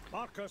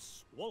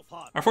 Markus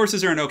Wulfhart. Our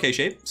forces are in okay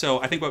shape,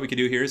 so I think what we can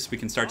do here is we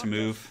can start to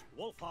move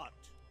Wulfhart.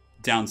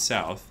 down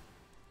south.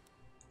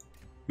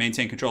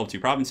 Maintain control of 2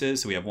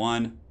 provinces. So we have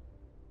 1.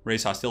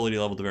 Raise hostility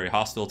level to very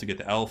hostile to get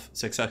the elf.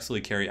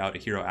 Successfully carry out a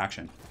hero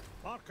action.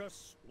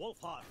 Markus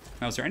Wulfhart.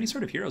 Now, is there any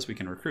sort of heroes we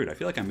can recruit? I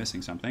feel like I'm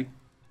missing something.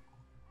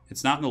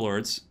 It's not in the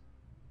lords.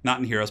 Not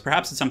in heroes.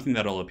 Perhaps it's something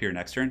that'll appear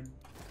next turn.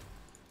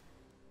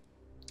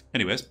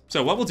 Anyways,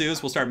 so what we'll do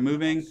is we'll start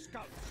moving.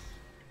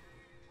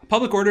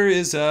 Public order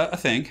is a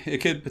thing.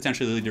 It could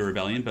potentially lead to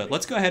rebellion, but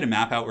let's go ahead and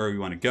map out where we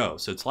want to go.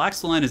 So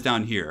Tlaxcalan is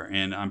down here,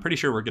 and I'm pretty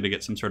sure we're going to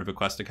get some sort of a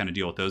quest to kind of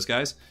deal with those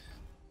guys.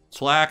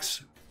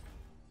 Tlax,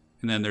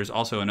 and then there's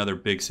also another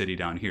big city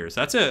down here.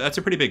 So that's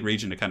a pretty big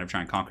region to kind of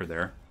try and conquer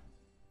there.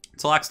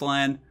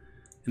 Tlaxcalan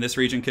in this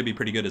region could be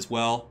pretty good as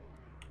well.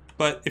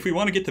 But if we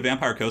want to get the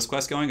Vampire Coast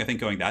quest going, I think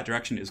going that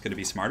direction is going to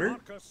be smarter.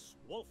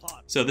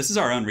 So this is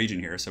our own region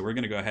here, so we're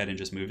going to go ahead and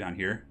just move down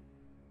here.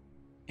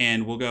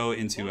 And we'll go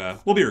into,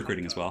 we'll be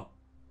recruiting as well.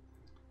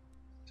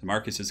 So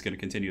Marcus is going to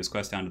continue his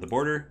quest down to the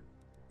border.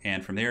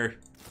 And from there,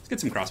 let's get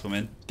some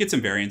crossbowmen, get some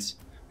variants.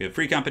 We have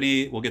Free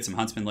Company, we'll get some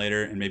huntsmen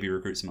later, and maybe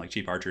recruit some like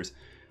cheap archers.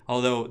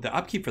 Although the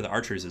upkeep for the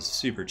archers is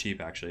super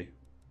cheap actually.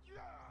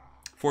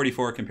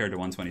 44 compared to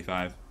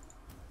 125.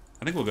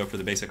 I think we'll go for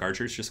the basic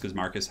archers just because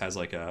Marcus has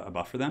like a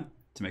buff for them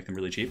to make them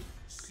really cheap.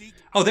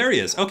 Oh, there he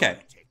is. Okay.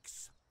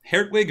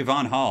 Hertwig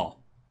von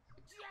Hall.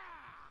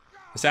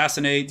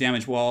 Assassinate,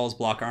 damage walls,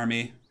 block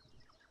army.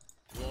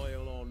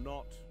 Loyal or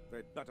not,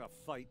 they'd better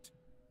fight.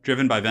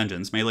 Driven by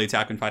vengeance. Melee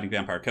attack when fighting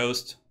Vampire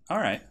Coast.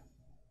 Alright.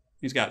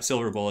 He's got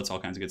silver bullets, all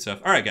kinds of good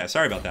stuff. Alright guys,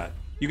 sorry about that.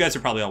 You guys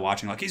are probably all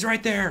watching like, he's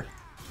right there!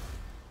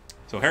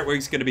 So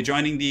Hertwig's going to be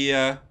joining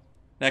the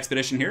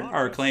expedition here.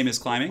 Our claim is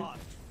climbing.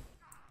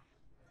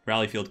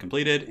 Rally field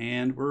completed,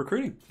 and we're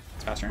recruiting.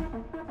 It's fast turn.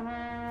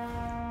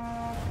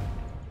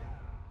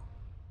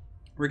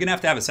 We're going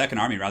to have a second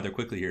army rather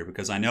quickly here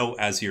because I know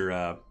as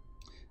your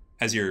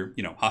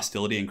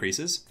hostility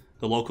increases,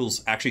 the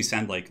locals actually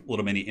send like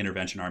little mini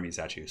intervention armies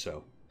at you.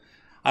 So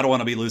I don't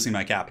want to be losing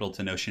my capital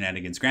to no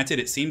shenanigans. Granted,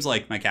 it seems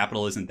like my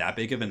capital isn't that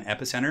big of an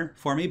epicenter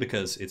for me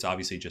because it's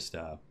obviously just,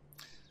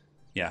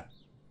 yeah.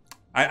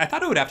 I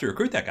thought I would have to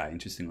recruit that guy,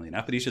 interestingly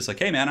enough, but he's just like,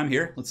 hey man, I'm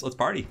here. Let's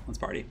party. Let's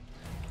party.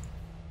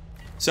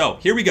 So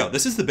here we go.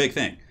 This is the big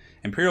thing.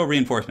 Imperial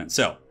reinforcements.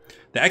 So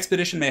the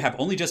expedition may have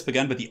only just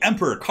begun, but the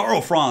Emperor Karl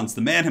Franz,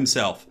 the man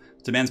himself,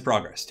 demands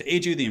progress. To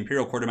aid you, the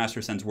Imperial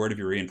Quartermaster sends word of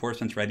your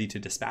reinforcements ready to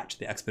dispatch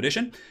the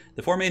expedition.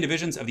 The 4 main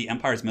divisions of the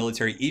Empire's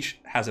military each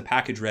has a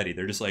package ready.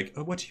 They're just like,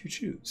 oh, what do you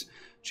choose?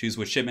 Choose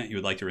which shipment you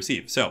would like to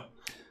receive. So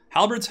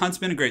halberds,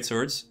 huntsmen, and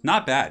greatswords,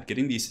 not bad.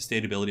 Getting the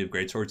sustainability of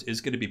greatswords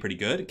is going to be pretty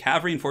good.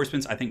 Cav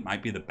reinforcements, I think,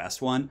 might be the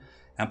best one.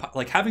 And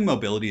like having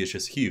mobility is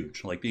just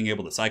huge. Like being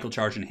able to cycle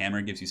charge and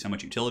hammer gives you so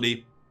much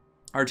utility.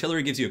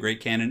 Artillery gives you a great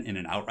cannon and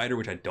an outrider,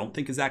 which I don't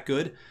think is that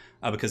good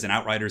because an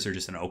outriders are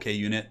just an okay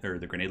unit. They're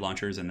the grenade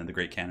launchers, and then the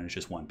great cannon is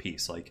just one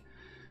piece. Like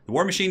the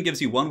war machine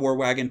gives you 1 war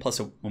wagon plus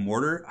a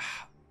mortar.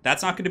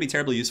 That's not going to be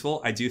terribly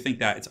useful. I do think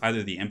that it's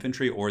either the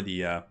infantry or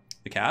the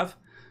cav.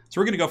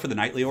 So we're going to go for the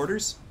knightly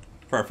orders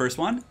for our first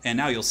one. And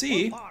now you'll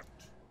see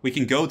we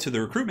can go to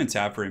the recruitment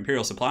tab for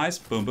Imperial supplies.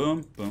 Boom,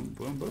 boom, boom,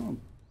 boom,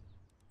 boom.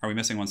 Are we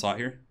missing one slot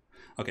here?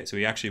 Okay, so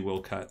we actually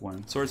will cut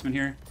 1 swordsman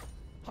here.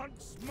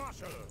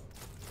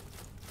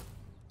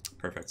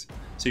 Perfect.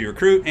 So you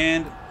recruit,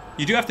 and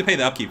you do have to pay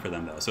the upkeep for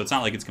them, though. So it's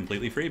not like it's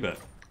completely free, but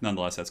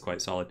nonetheless, that's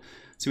quite solid.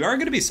 So we are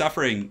going to be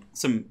suffering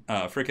some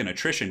freaking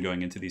attrition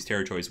going into these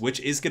territories,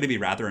 which is going to be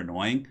rather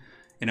annoying.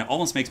 And it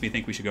almost makes me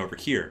think we should go over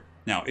here.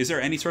 Now, is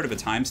there any sort of a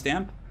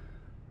timestamp?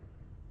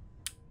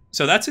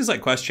 So that's his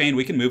like quest chain.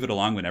 We can move it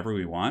along whenever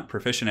we want.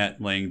 Proficient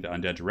at laying the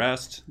undead to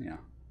rest. Yeah.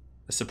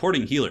 A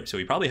supporting healer. So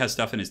he probably has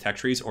stuff in his tech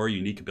trees or a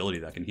unique ability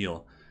that can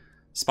heal.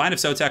 Spine of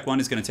Sotek 1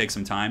 is going to take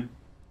some time.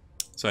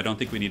 So I don't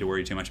think we need to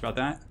worry too much about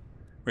that.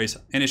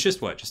 And it's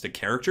just what? Just a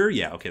character?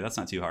 Yeah, okay, that's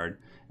not too hard.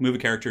 Move a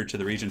character to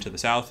the region to the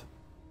south,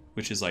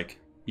 which is like,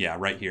 yeah,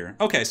 right here.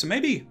 Okay, so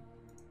maybe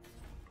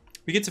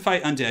we get to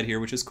fight undead here,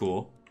 which is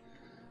cool.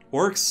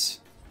 Orcs.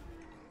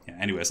 Yeah,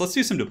 anyways, let's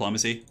do some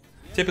diplomacy.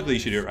 Typically you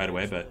should do it right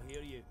away, but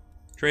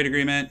trade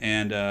agreement,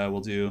 and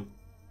we'll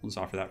just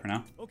offer that for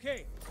now.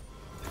 Okay.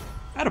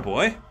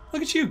 Attaboy.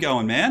 Look at you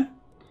going, man.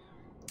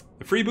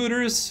 The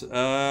freebooters,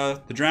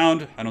 the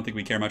drowned. I don't think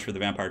we care much for the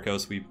Vampire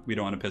Coast. We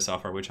don't want to piss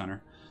off our witch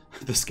hunter.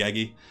 The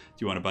Skeggy. Do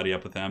you want to buddy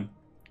up with them?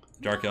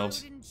 The Dark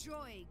Elves.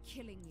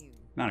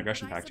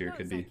 Non-aggression pact here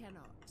could be.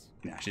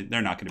 Yeah,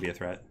 they're not going to be a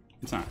threat.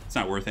 It's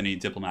not worth any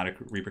diplomatic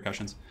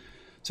repercussions.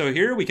 So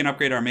here we can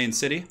upgrade our main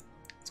city.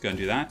 Let's go and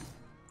do that.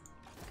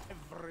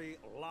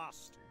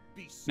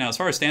 Now, as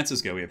far as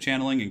stances go, we have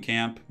channeling and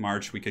camp,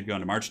 march. We could go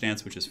into march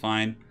stance, which is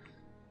fine.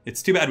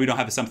 It's too bad we don't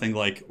have something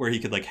like where he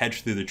could like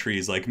hedge through the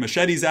trees, like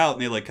machetes out,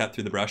 and they like cut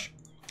through the brush.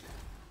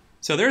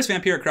 So there's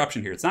Vampiric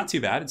Corruption here. It's not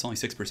too bad. It's only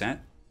 6%.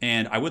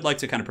 And I would like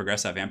to kind of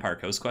progress that Vampire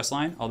Coast quest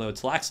line, although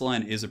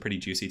Tlaxcalan is a pretty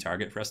juicy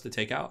target for us to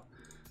take out.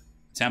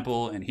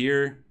 Temple and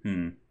here.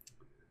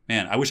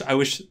 Man, I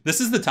wish this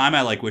is the time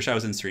I like wish I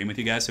was in stream with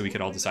you guys so we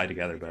could all decide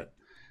together, but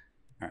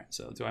all right,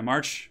 so do I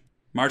march?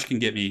 March can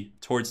get me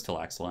towards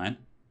Tlaxcalan.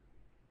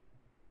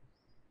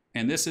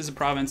 And this is a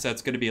province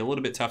that's going to be a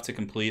little bit tough to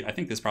complete. I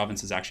think this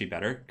province is actually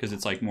better because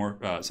it's like more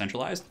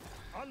centralized.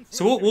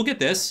 So we'll get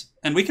this,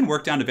 and we can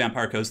work down to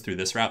Vampire Coast through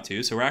this route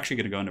too. So we're actually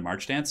going to go into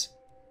March Dance.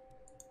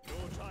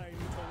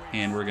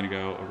 And we're going to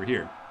go over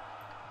here.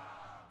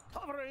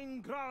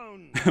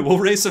 We'll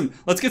raise some,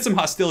 let's get some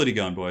hostility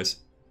going, boys.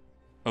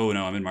 Oh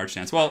no, I'm in March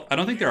Dance. Well, I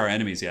don't think there are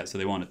enemies yet, so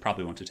they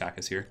probably won't attack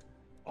us here.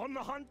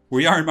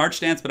 We are in March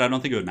Dance, but I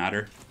don't think it would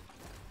matter.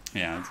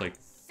 Yeah, it's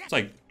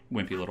like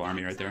wimpy little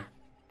army right there.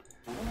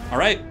 All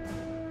right.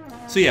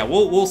 So yeah,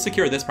 we'll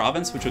secure this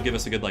province, which will give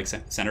us a good like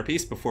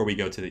centerpiece before we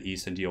go to the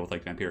east and deal with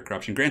like vampiric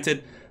corruption.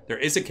 Granted, there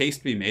is a case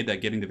to be made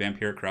that getting the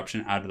vampiric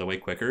corruption out of the way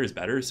quicker is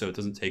better, so it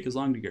doesn't take as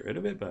long to get rid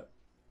of it. But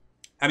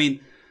I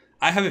mean,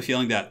 I have a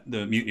feeling that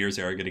the mutineers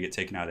are going to get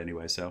taken out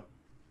anyway. So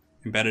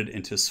embedded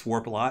into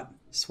Swarplot.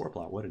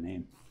 Swarplot, what a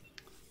name.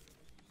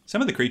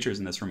 Some of the creatures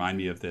in this remind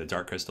me of the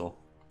Dark Crystal.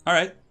 All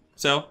right,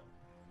 so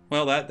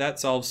well that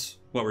solves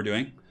what we're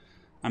doing.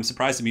 I'm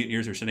surprised the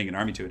mutineers are sending an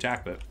army to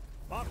attack, but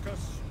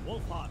Markus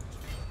Wulfhart.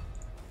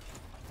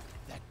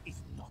 That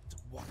is not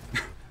one.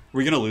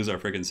 We're gonna lose our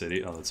friggin'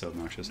 city. Oh, that's so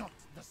obnoxious. Not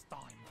this time.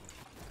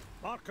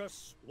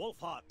 Markus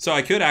Wulfhart. So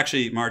I could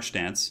actually March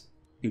Dance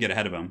and get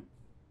ahead of him.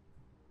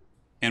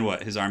 And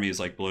what? His army is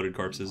like bloated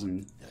corpses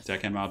and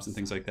deckhand mobs and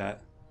things like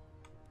that.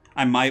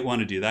 I might want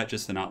to do that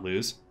just to not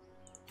lose.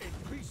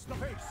 Increase the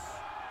pace.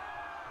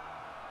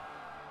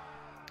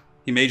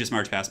 He may just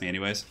march past me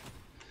anyways.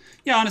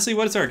 Yeah, honestly,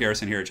 what is our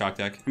garrison here at Chalk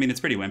Deck? I mean, it's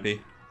pretty wimpy.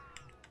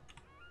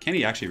 Can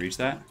he actually reach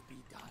that?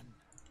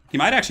 He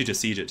might actually just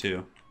siege it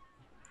too.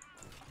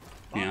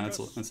 Yeah, that's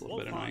a little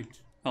bit annoying.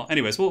 Well,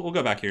 anyways, we'll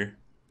go back here.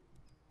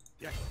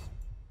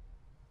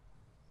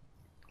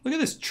 Look at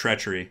this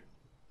treachery.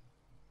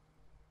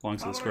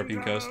 Belongs to the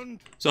Scorpion Coast.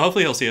 So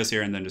hopefully he'll see us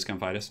here and then just come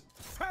fight us.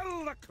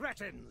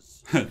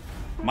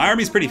 My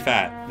army's pretty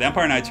fat. The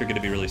Empire Knights are going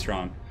to be really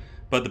strong.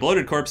 But the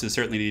bloated corpses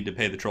certainly need to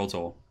pay the troll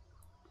toll.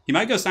 He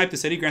might go snipe the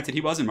city. Granted,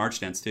 he was in March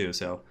Dance too,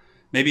 so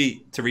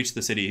maybe to reach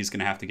the city, he's going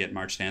to have to get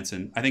March Dance.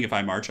 And I think if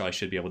I march, I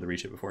should be able to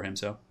reach it before him.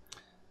 So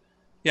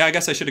yeah, I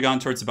guess I should have gone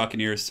towards the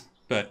Buccaneers.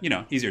 But, you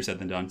know, easier said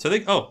than done. So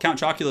oh, Count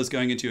Chocula is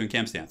going into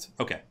Encamp Stance.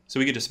 Okay, so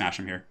we get to smash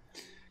him here.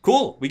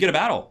 Cool, we get a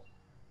battle.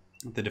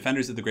 The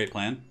defenders of the Great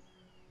Plan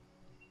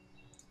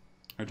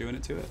are doing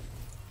it to it.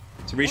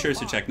 So research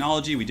the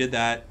technology, we did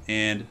that.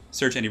 And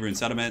search any ruined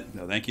settlement.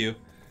 No, thank you.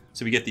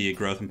 So we get the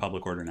growth and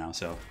public order now.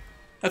 So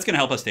that's going to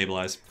help us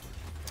stabilize.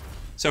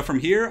 So from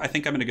here, I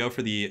think I'm going to go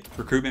for the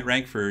recruitment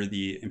rank for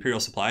the Imperial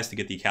Supplies to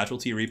get the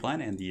casualty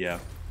replan and the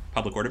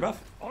public order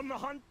buff. On the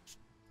hunt.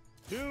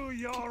 Do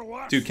your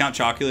worst. Dude, Count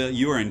Chocula,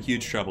 you are in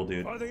huge trouble,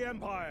 dude. For the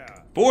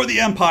Empire. For the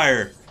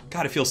Empire!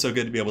 God, it feels so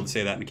good to be able to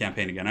say that in a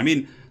campaign again. I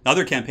mean, the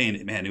other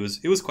campaign, man, it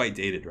was quite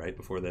dated, right,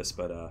 before this.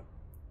 But,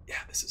 yeah,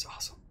 this is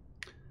awesome.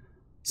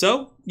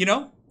 So, you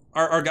know,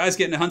 our guy's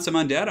getting to hunt some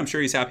undead. I'm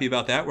sure he's happy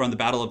about that. We're on the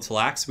Battle of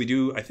Talax. We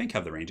do, I think,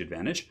 have the range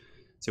advantage.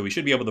 So we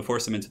should be able to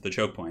force them into the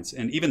choke points.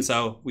 And even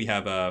so, we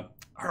have our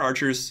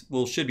archers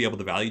should be able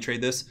to value trade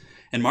this.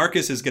 And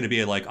Marcus is going to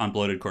be like on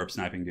bloated corpse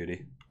sniping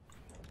duty.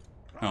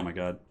 Oh my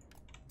god.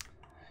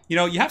 You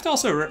know, you have to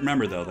also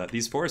remember though that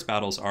these forest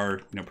battles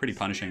are, you know, pretty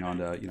punishing on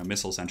the, you know,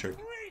 missile centric.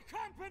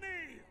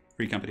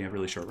 Free Company have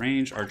really short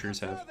range. Archers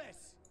don't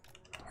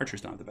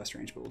have the best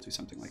range, but we'll do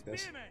something like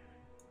this.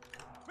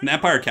 And the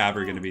Empire Cav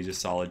are going to be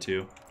just solid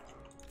too.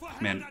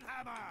 Man.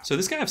 So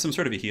this guy have some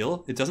sort of a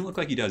heal? It doesn't look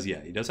like he does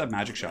yet. He does have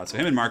magic shots. So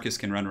him and Marcus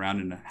can run around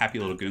in a happy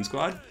little goon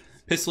squad.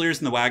 Pistoliers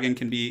in the wagon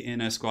can be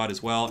in a squad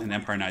as well. And the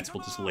Empire Knights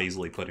will just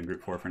lazily put in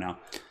group 4 for now.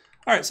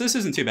 Alright, so this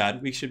isn't too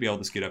bad. We should be able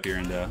to scoot up here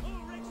and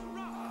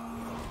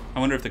I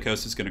wonder if the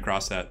coast is going to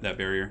cross that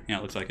barrier. Yeah,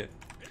 it looks like it.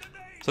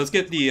 So let's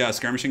get the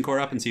skirmishing corps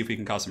up and see if we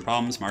can cause some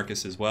problems.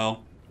 Marcus as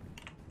well.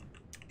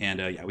 And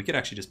yeah, we could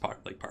actually just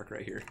park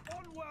right here.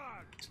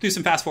 Let's do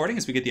some fast forwarding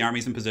as we get the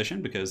armies in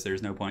position because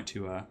there's no point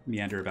to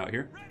meander about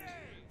here.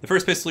 The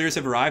first Pistoliers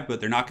have arrived, but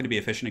they're not going to be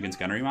efficient against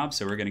gunnery mobs,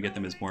 so we're going to get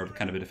them as more of a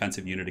kind of a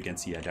defensive unit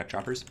against the deck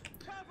choppers.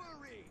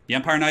 The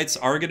Empire Knights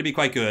are going to be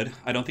quite good.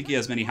 I don't think he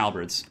has many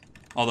halberds,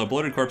 although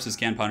bloated corpses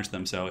can punish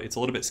them, so it's a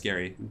little bit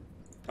scary.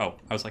 Oh,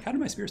 I was like, how did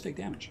my spears take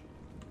damage?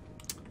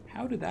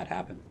 How did that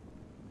happen?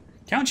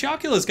 Count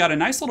Chocula's got a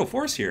nice little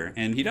force here,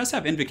 and he does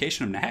have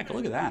Invocation of Nahek.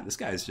 Look at that. This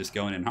guy's just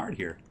going in hard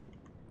here.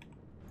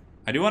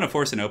 I do want to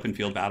force an open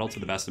field battle to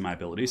the best of my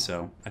ability,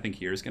 so I think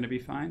here is going to be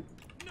fine.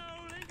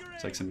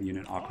 It's like some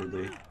unit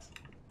awkwardly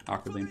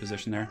in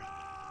position there.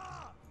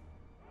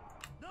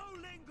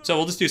 So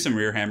we'll just do some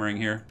rear hammering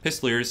here.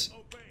 Pistoliers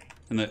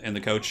and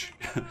the coach,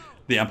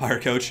 the Empire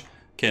coach,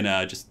 can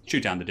just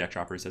shoot down the deck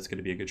choppers. That's going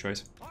to be a good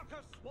choice.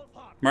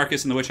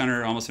 Marcus and the Witch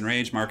Hunter are almost in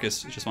range.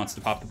 Marcus just wants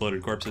to pop the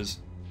bloated corpses.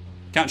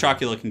 Count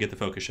Chocula can get the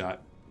focus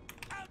shot.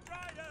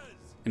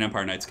 And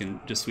Empire Knights can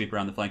just sweep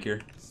around the flank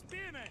here.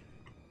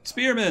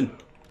 Spearmen!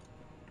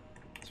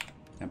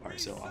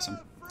 Empire's so awesome.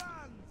 I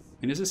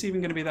mean, is this even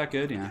going to be that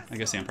good? Yeah, I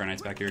guess the Empire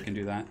Knights back here can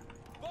do that.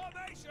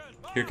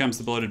 Here comes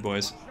the bloated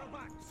boys.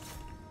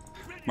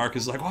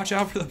 Marcus is like, watch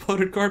out for the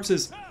bloated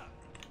corpses.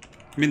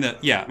 I mean,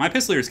 yeah, my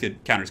Pistoliers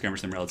could counter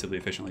skirmish them relatively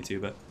efficiently too,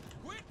 but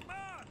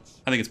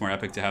I think it's more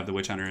epic to have the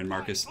Witch Hunter and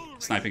Markus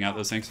sniping out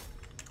those things.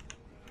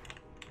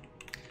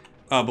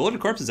 Bloated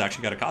Corpse has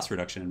actually got a cost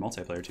reduction in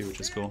multiplayer too,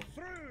 which is cool.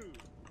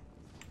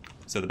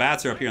 So the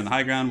bats are up here on the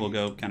high ground. We'll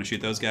go kind of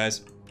shoot those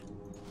guys.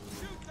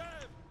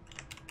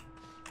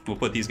 We'll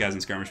put these guys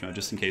in skirmish mode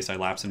just in case I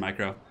lapse in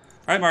micro. All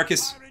right,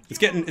 Markus, it's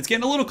getting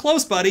a little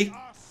close, buddy.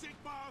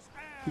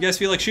 You guys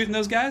feel like shooting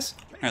those guys?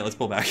 All right, let's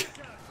pull back.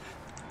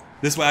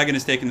 This wagon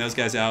is taking those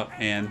guys out,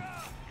 and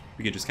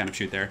we could just kind of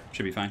shoot there.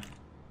 Should be fine.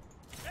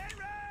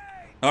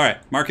 All right,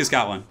 Markus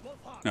got one.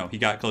 No, he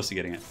got close to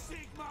getting it.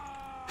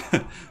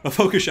 A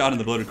focus shot on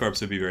the bloated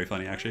corpse would be very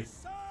funny, actually.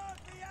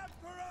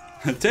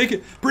 Take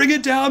it, bring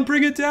it down,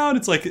 bring it down.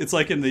 It's like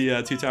in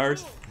the Two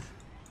Towers.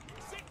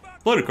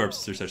 Bloated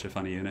corpses are such a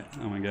funny unit.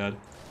 Oh my god.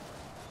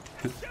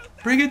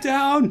 Bring it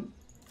down!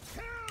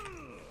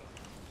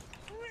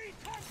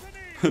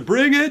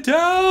 Bring it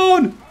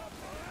down!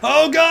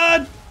 Oh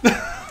god!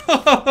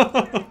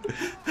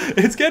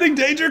 It's getting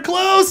danger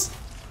close!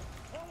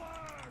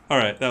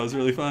 Alright, that was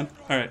really fun.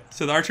 Alright,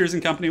 so the archers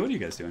and company, what are you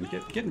guys doing?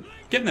 Get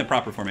in that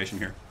proper formation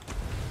here.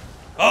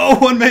 Oh,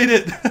 one made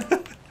it!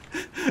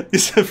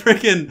 It's a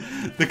freaking,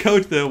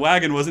 the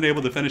wagon wasn't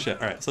able to finish it.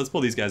 Alright, so let's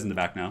pull these guys in the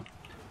back now.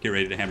 Get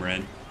ready to hammer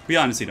in. We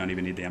honestly don't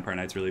even need the Empire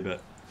Knights really,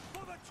 but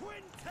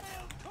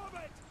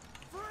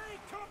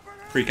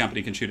Free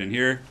Company can shoot in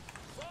here.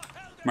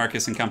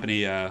 Markus and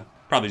company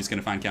probably just going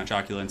to find Count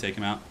Chocula and take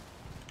him out.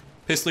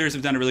 Pistoliers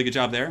have done a really good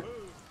job there.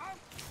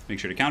 Make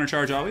sure to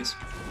countercharge always.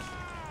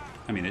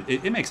 I mean,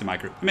 it makes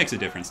a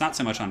difference. Not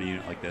so much on a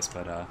unit like this,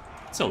 but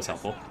still is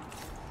helpful.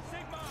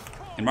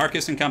 In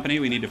Markus and company,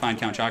 we need to find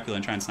Count Chocula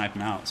and try and snipe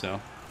him out.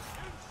 So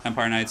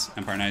Empire Knights,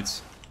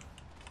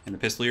 and the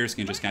Pistoliers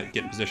can just get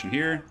in position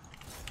here.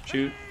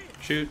 Shoot,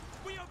 shoot.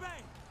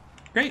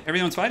 Great,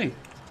 everyone's fighting.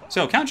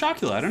 So Count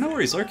Chocula, I don't know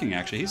where he's lurking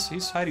actually.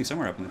 He's hiding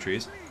somewhere up in the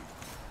trees.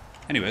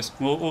 Anyways,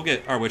 we'll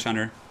get our Witch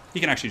Hunter. He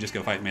can actually just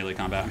go fight melee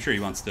combat. I'm sure he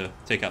wants to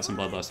take out some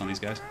bloodlust on these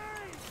guys.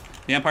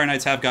 The Empire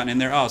Knights have gotten in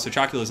there. Oh, so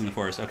Chocula's in the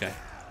forest. Okay.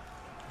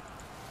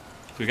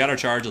 So we got our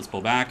charge. Let's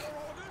pull back.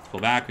 Pull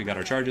back. We got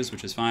our charges,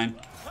 which is fine.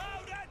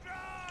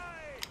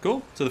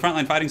 Cool. So the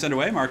frontline fighting's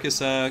underway. Markus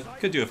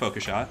could do a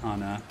focus shot on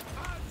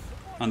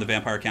the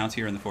vampire counts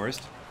here in the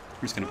forest.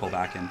 We're just going to pull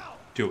back and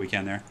do what we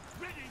can there.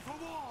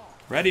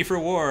 Ready for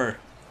war.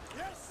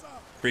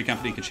 Free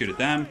Company can shoot at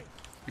them.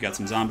 We got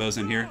some zombos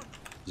in here.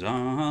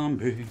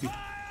 Zombie.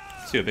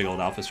 Let's do a big old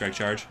alpha strike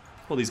charge.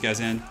 Pull these guys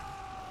in.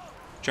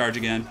 Charge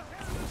again.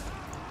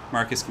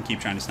 Markus can keep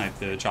trying to snipe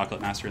the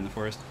Chocolate Master in the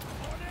forest.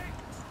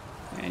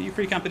 And you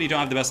Free Company don't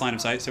have the best line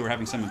of sight, so we're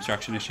having some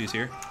obstruction issues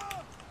here.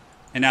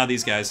 And now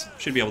these guys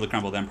should be able to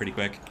crumble them pretty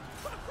quick.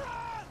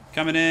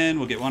 Coming in,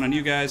 we'll get one on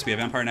you guys. We have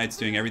Empire Knights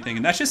doing everything,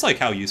 and that's just like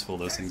how useful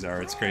those things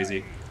are. It's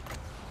crazy.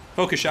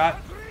 Focus shot.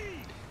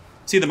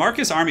 See, the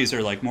Markus armies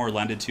are like more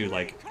lended to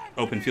like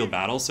open field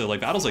battles, so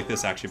like battles like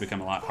this actually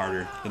become a lot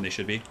harder than they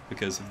should be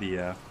because of the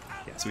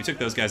yeah. So we took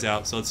those guys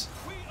out. So let's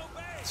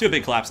do a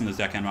big collapse in those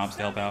deckhand mobs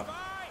to help out.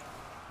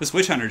 This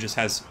Witch Hunter just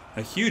has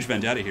a huge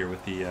vendetta here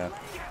with the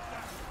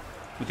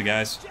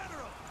guys.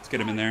 Let's get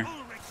him in there.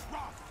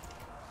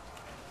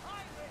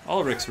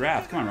 Ulrich's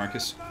Wrath. Come on,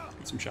 Markus.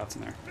 Get some shots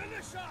in there.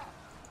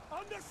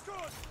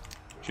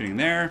 Shooting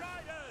there.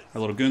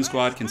 Our little goon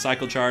squad can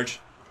cycle charge.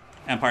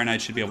 Empire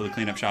Knights should be able to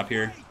clean up shop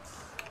here.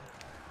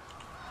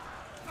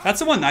 That's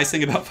the one nice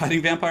thing about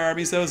fighting vampire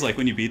armies, though, is like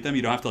when you beat them,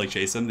 you don't have to like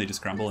chase them; they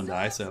just crumble and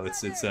die. So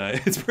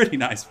it's pretty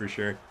nice for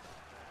sure.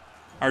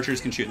 Archers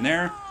can shoot in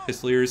there.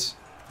 Pistoliers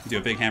can do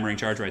a big hammering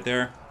charge right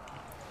there.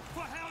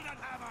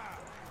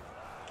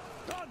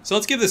 So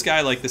let's give this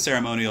guy like the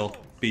ceremonial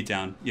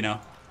beatdown. You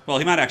know, well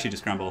he might actually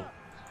just crumble.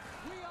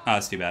 Oh,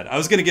 that's too bad. I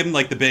was gonna give him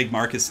like the big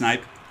Markus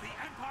snipe.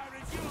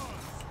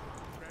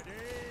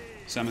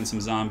 Summon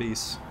some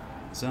zombies.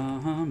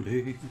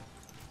 Zombie.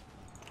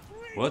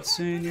 What's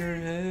in your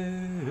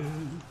head?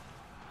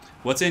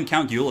 What's in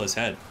Count Gyula's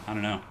head? I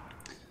don't know.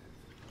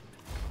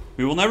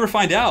 We will never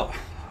find out.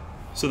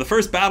 So the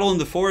first battle in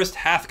the forest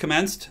hath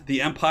commenced.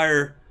 The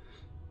Empire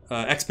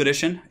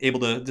expedition, able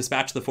to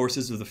dispatch the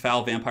forces of the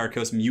foul Vampire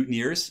Coast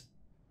mutineers.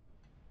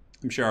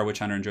 I'm sure our Witch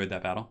Hunter enjoyed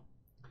that battle.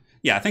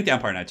 Yeah, I think the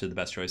Empire Knights are the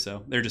best choice,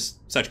 though. They're just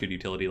such good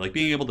utility. Like,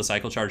 being able to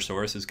cycle charge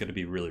Saurus is going to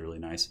be really, really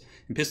nice.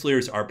 And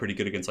Pistoliers are pretty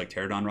good against, like,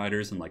 Pterodon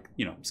Riders and, like,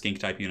 you know,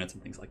 Skink-type units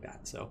and things like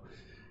that. So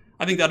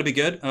I think that'll be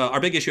good.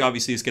 Our big issue,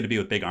 obviously, is going to be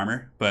with big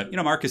armor. But, you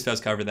know, Markus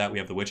does cover that. We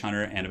have the Witch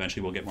Hunter, and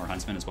eventually we'll get more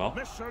Huntsmen as well.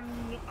 Mission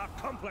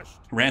accomplished.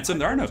 Ransom?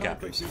 There are no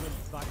captives.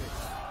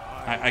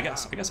 I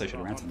guess I should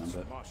have ransomed them,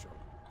 but...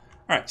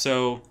 Alright,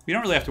 so we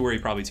don't really have to worry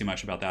probably too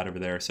much about that over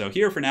there. So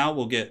here, for now,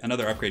 we'll get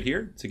another upgrade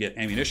here to get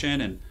ammunition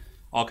and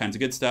all kinds of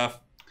good stuff.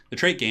 The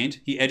trait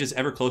gained, he edges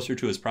ever closer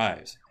to his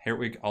prize.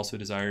 Herwig also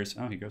desires...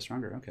 Oh, he grows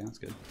stronger. Okay, that's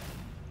good.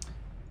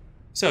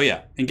 So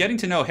yeah, in getting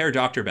to know Herr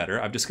Doctor better,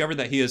 I've discovered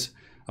that he is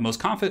a most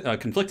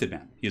conflicted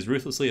man. He is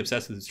ruthlessly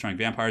obsessed with destroying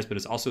vampires, but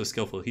is also a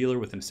skillful healer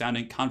with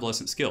astounding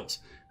convalescent skills.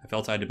 I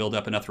felt I had to build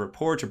up enough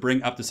rapport to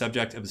bring up the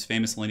subject of his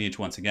famous lineage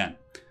once again.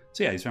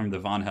 So yeah, he's from the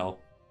Von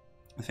Hell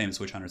The famous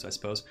witch hunters, I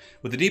suppose.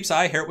 With a deep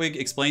sigh, Hertwig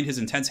explained his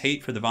intense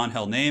hate for the Von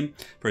Hell name,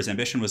 for his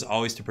ambition was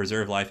always to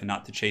preserve life and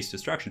not to chase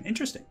destruction.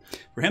 Interesting.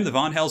 For him, the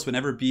Von Hells would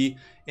never be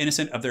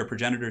innocent of their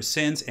progenitors'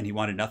 sins, and he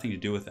wanted nothing to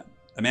do with them.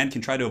 A man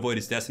can try to avoid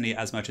his destiny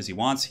as much as he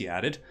wants, he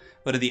added,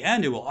 but in the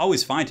end, it will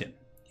always find him.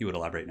 He would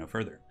elaborate no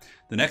further.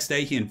 The next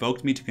day, he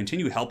invoked me to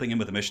continue helping him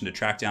with a mission to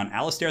track down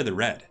Alistair the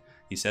Red.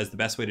 He says the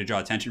best way to draw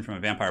attention from a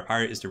vampire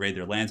pirate is to raid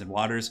their lands and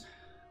waters,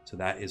 so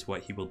that is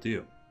what he will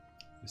do.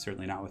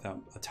 Certainly not without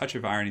a touch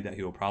of irony that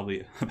he will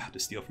probably about to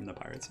steal from the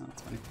pirates. Oh,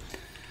 that's funny.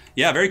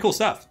 Yeah, very cool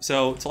stuff.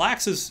 So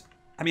Talax is,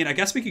 I mean, I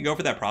guess we could go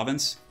for that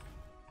province.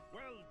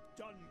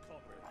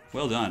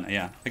 Well done,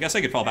 yeah. I guess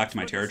I could fall back to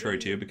my territory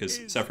too, because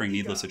suffering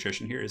needless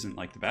attrition here isn't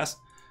like the best.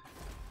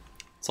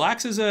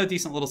 Talax is a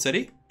decent little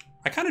city.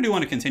 I kind of do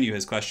want to continue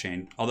his quest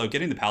chain, although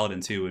getting the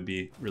paladin too would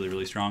be really,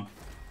 really strong,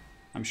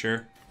 I'm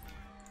sure.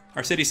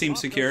 Our city seems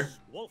secure.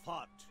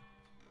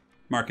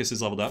 Markus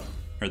is leveled up,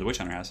 or the witch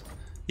hunter has.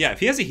 Yeah, if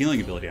he has a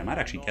healing ability, I might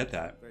actually get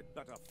that.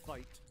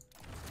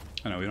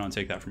 Oh no, we don't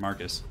take that from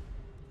Markus.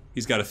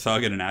 He's got a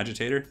thug and an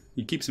agitator.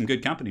 You keep some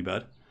good company,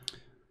 bud.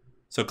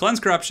 So cleanse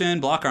corruption,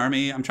 block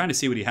army. I'm trying to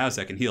see what he has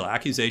that can heal.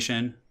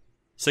 Accusation,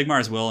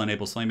 Sigmar's will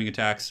enables flaming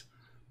attacks.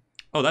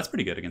 Oh, that's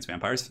pretty good against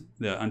vampires.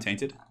 The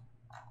untainted.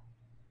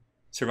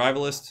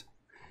 Survivalist.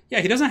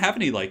 Yeah, he doesn't have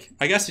any, like,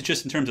 I guess it's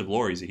just in terms of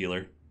lore, he's a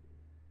healer.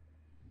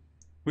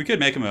 We could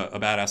make him a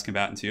badass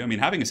combatant too. I mean,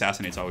 having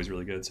assassinate's always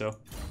really good, so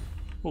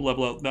we'll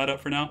level that up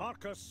for now.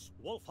 Markus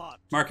Wulfhart.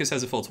 Markus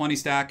has a full 20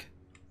 stack.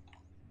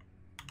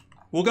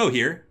 We'll go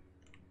here.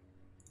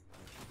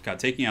 God,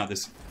 taking out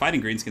this...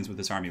 Fighting greenskins with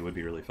this army would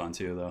be really fun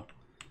too, though.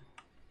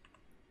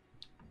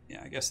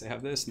 Yeah, I guess they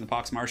have this in the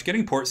Pox Marsh.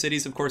 Getting port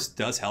cities, of course,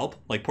 does help.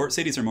 Like, port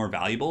cities are more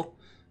valuable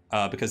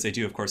because they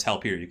do, of course,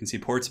 help here. You can see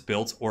ports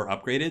built or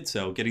upgraded,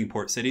 so getting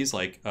port cities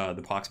like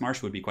the Pox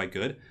Marsh would be quite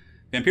good.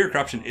 Vampire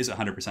Corruption is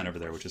 100% over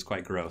there, which is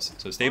quite gross.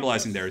 So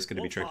stabilizing there is going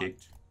to be tricky.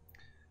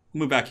 We'll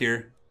move back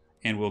here,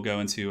 and we'll go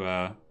into...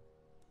 Yeah,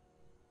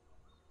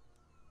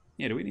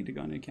 do we need to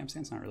go into camp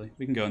stance? Not really.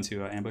 We can go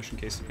into ambush in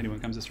case anyone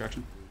comes this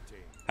direction.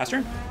 Pass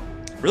turn?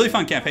 Really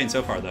fun campaign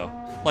so far, though.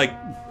 Like,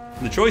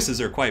 the choices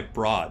are quite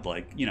broad.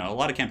 Like, you know, a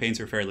lot of campaigns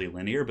are fairly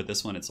linear, but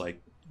this one, it's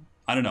like,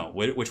 I don't know.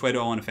 Which way do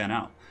I want to fan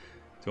out?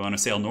 Do I want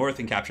to sail north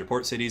and capture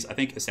port cities? I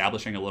think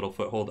establishing a little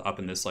foothold up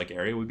in this like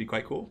area would be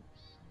quite cool.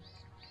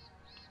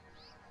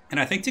 And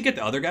I think to get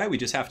the other guy, we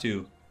just have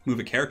to move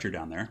a character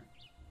down there.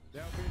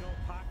 There'll be no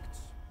pacts.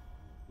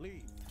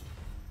 Leave.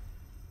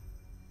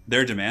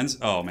 Their demands?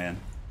 Oh, man.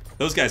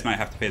 Those guys might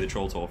have to pay the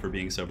troll toll for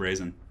being so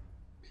brazen.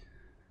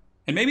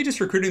 And maybe just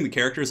recruiting the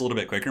characters a little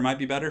bit quicker might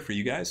be better for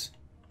you guys.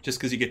 Just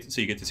because you get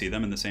to see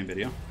them in the same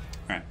video. All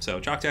right, so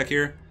Chalk Deck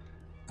here.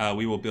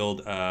 We will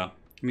build...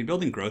 I mean,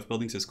 building growth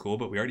buildings is cool,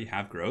 but we already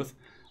have growth.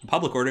 A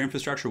public order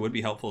infrastructure would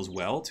be helpful as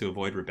well to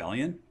avoid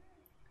rebellion.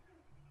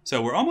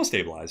 So we're almost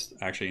stabilized,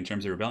 actually, in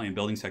terms of rebellion,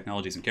 buildings,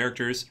 technologies, and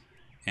characters.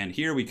 And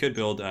here we could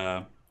build...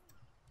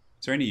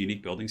 is there any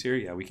unique buildings here?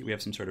 Yeah, we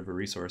have some sort of a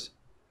resource.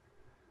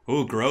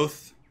 Oh,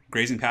 growth,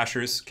 grazing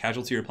pastures,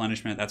 casualty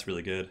replenishment. That's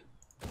really good.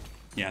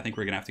 Yeah, I think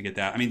we're going to have to get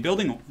that. I mean,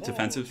 building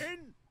defensive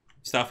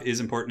stuff is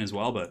important as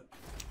well, but...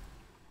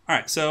 All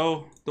right,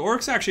 so the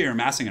orcs actually are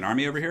amassing an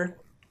army over here.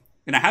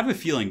 And I have a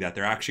feeling that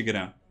they're actually going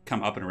to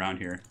come up and around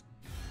here.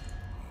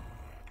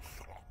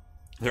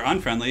 They're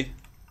unfriendly.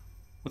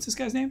 What's this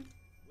guy's name?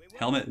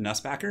 Helmet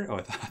Nussbacker? Oh,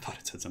 I thought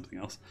it said something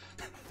else.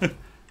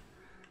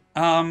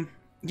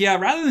 Yeah,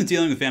 rather than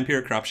dealing with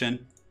vampiric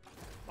corruption.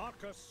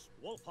 Markus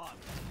Wulfhart.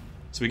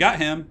 So we got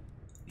him.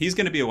 He's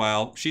going to be a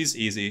while. She's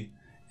easy.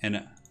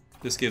 And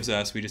this gives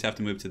us, we just have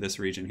to move to this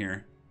region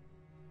here.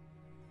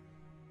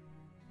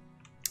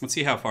 Let's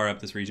see how far up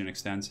this region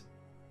extends.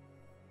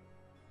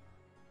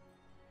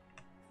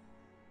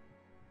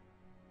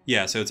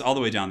 Yeah, so it's all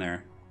the way down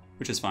there,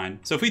 which is fine.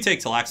 So if we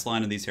take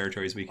Talaxalon in these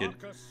territories, we could...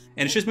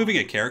 And it's just moving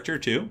a character,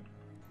 too.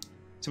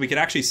 So we could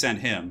actually send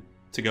him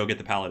to go get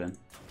the Paladin.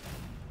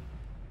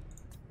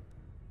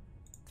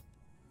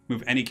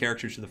 Move any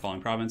character to the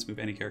following province. Move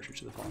any character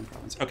to the following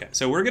province. Okay,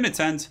 so we're going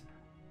to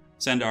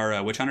send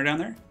our Witch Hunter down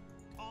there.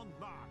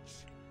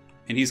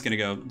 And he's going to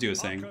go do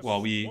his thing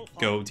while we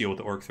go deal with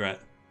the Orc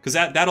threat. Because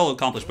that'll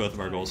accomplish both of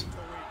our goals.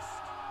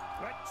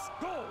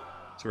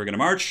 So we're going to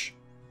march.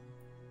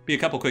 Be a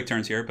couple quick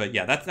turns here, but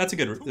yeah, that's a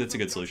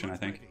good solution, I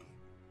think.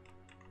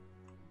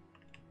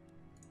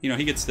 You know,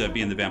 he gets to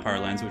be in the vampire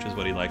lands, which is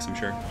what he likes, I'm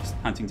sure. Just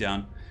hunting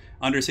down.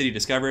 Undercity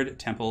discovered,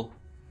 temple.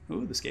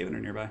 Ooh, the Skaven are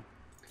nearby. A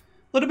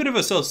little bit of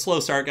a slow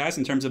start, guys,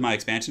 in terms of my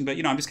expansion, but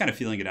you know, I'm just kind of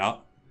feeling it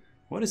out.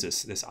 What is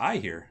this eye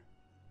here?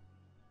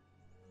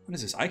 What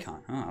is this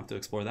icon? Oh, I'll have to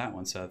explore that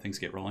once things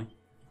get rolling.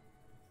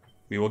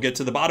 We will get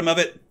to the bottom of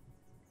it.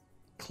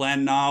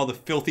 Clan now, the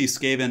filthy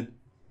Skaven.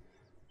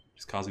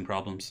 Just causing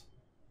problems.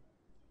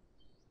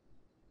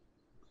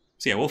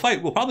 So yeah, we'll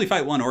probably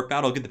fight one orc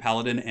battle, get the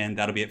paladin, and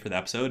that'll be it for the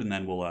episode. And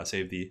then we'll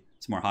save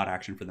some more hot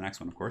action for the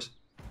next one, of course.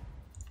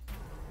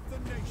 The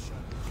nation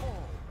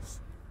calls.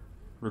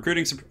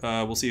 Recruiting,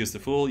 we'll see who's the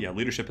fool. Yeah,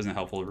 leadership isn't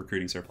helpful.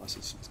 Recruiting surplus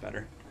is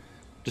better.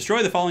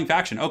 Destroy the following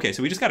faction. Okay,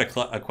 so we just got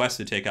a quest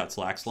to take out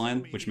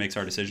Slaxline, which makes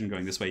our decision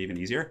going this way even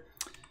easier.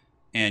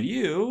 And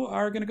you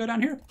are going to go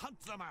down here. Hunt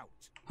them out.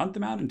 Hunt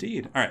them out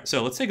indeed. All right,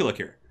 so let's take a look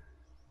here.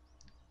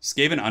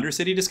 Skaven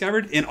Undercity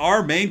discovered in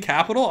our main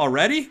capital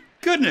already?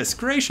 Goodness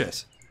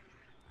gracious.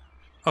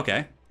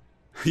 Okay.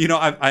 You know,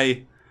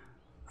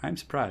 I'm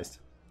surprised.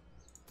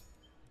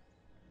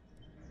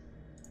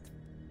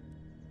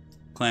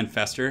 Clan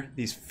Fester.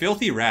 These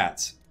filthy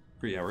rats.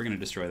 Yeah, we're going to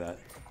destroy that.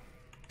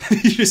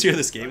 You just hear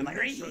the Skaven like...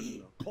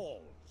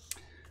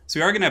 So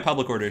we are going to have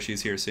public order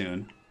issues here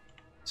soon.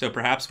 So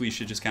perhaps we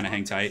should just kind of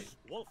hang tight.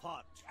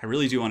 I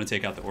really do want to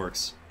take out the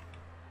orcs.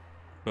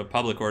 But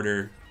public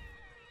order...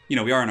 You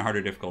know, we are on a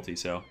harder difficulty,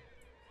 so...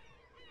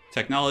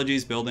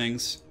 Technologies,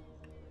 buildings...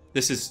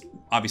 This is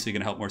obviously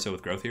going to help more so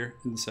with growth here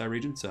in this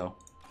region, so...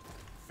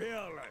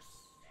 Fearless.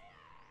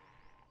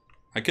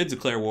 I could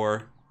declare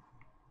war.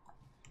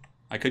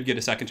 I could get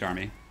a second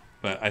army,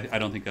 but I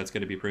don't think that's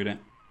going to be prudent.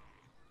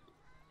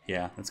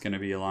 Yeah, that's going to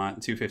be a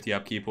lot. 250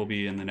 upkeep will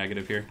be in the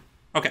negative here.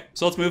 Okay,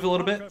 so let's move a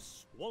little bit.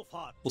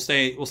 We'll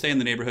stay in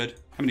the neighborhood.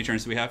 How many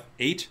turns do we have?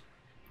 8?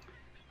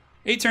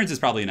 8 turns is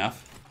probably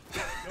enough.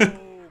 No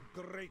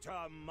greater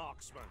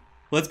marksman.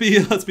 Let's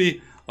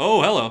be.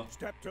 Oh, hello.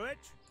 Step to it.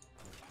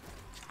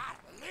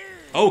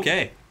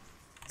 Okay.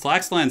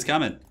 Slaxline's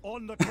coming.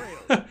 On the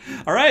trail.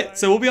 All right,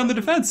 so we'll be on the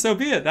defense. So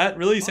be it. That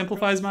really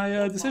simplifies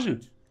my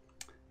decision.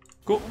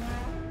 Cool.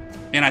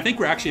 And I think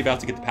we're actually about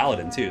to get the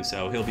Paladin too,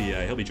 so he'll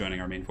be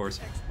joining our main force.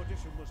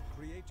 Expedition was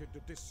created to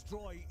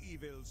destroy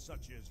evils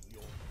such as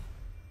yours.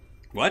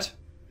 What?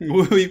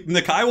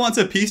 Nakai wants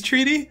a peace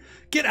treaty?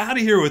 Get out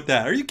of here with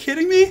that. Are you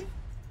kidding me?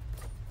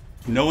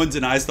 No one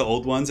denies the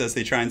old ones as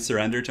they try and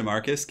surrender to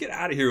Markus. Get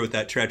out of here with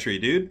that treachery,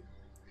 dude.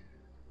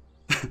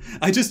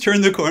 I just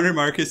turned the corner.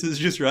 Markus is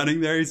just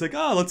running there. He's like,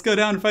 oh, let's go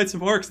down and fight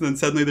some orcs. And then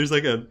suddenly there's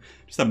like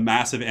just a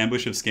massive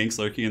ambush of skinks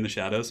lurking in the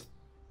shadows.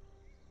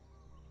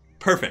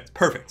 Perfect,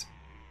 perfect.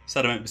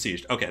 Settlement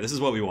besieged. Okay, this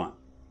is what we want.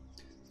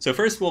 So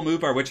first we'll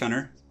move our Witch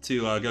Hunter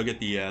to go get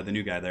the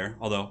new guy there.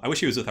 Although I wish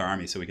he was with our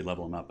army so we could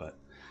level him up, but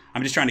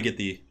I'm just trying to get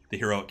the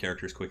heroic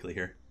characters quickly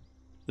here.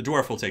 The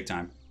dwarf will take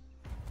time.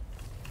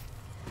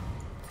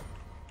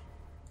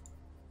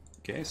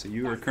 Okay, so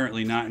you are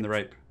currently not in the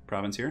right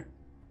province here.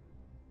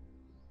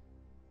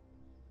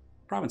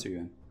 What province are you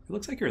in? It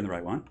looks like you're in the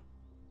right one.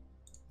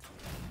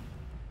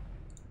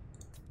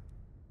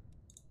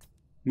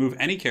 Move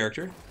any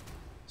character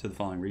to the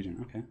following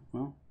region. Okay,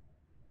 well.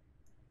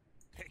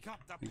 Pick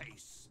up the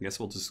pace. I guess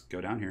we'll just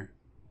go down here.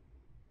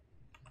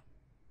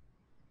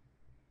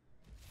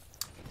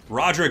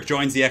 Roderick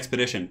joins the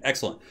expedition.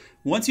 Excellent.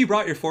 Once you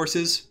brought your force,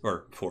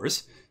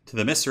 to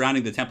the mist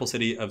surrounding the temple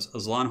city of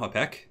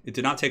Zlanhwapek, it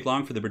did not take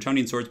long for the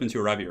Bretonnian swordsman to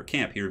arrive at your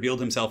camp. He revealed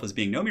himself as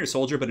being no mere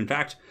soldier, but in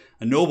fact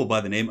a noble by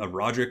the name of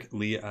Roderick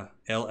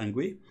El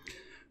Engui,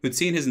 who had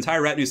seen his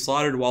entire retinue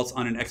slaughtered whilst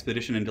on an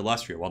expedition into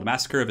Lustria. While the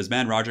massacre of his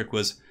men, Roderick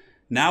was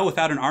now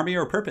without an army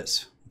or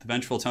purpose. With a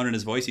vengeful tone in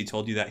his voice, he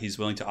told you that he's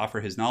willing to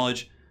offer his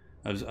knowledge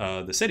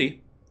of the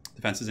city.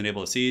 Defenses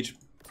enable a siege.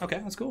 Okay,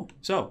 that's cool.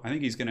 So I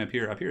think he's going to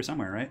appear up here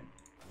somewhere, right?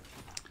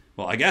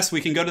 Well, I guess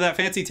we can go to that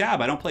fancy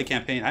tab. I don't play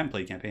campaign. I haven't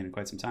played campaign in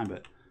quite some time,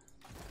 but...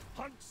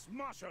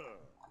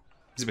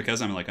 Is it because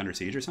I'm like under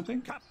siege or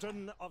something?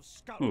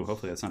 Ooh,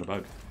 hopefully that's not a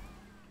bug.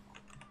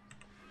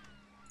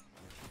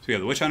 So we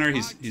have the Witch Hunter.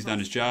 He's done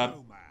his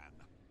job.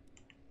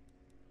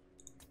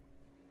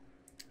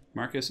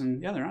 Markus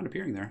and... Yeah, they're not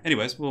appearing there.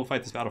 Anyways, we'll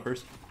fight this battle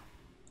first.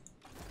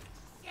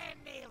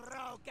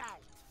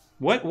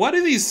 What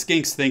do these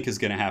skinks think is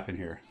going to happen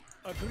here?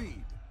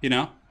 Agreed. You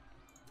know?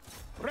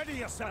 Ready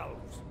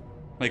yourselves.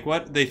 Like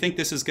what? They think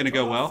this is going to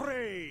go well?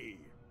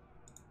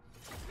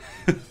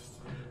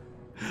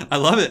 I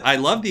love it. I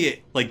love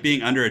the like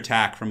being under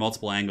attack from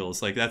multiple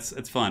angles. Like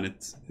it's fun.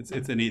 It's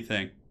a neat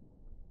thing.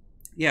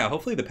 Yeah,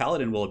 hopefully the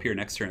Paladin will appear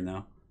next turn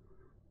though.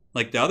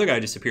 Like the other guy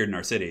just appeared in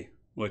our city,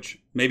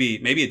 which maybe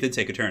it did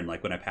take a turn.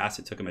 Like when I passed,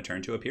 it took him a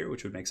turn to appear,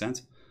 which would make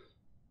sense.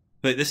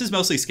 But this is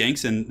mostly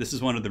skinks, and this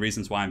is one of the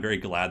reasons why I'm very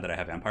glad that I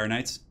have Empire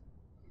Knights.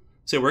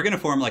 So we're going to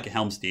form like a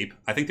Helm's Deep.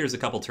 I think there's a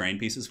couple terrain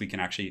pieces we can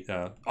actually...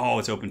 oh,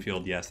 it's open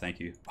field. Yes, thank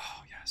you.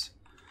 Oh, yes.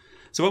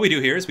 So what we do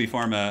here is we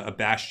form a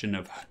bastion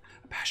of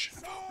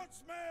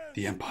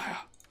the Empire.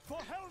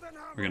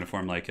 We're going to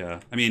form like a...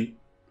 I mean,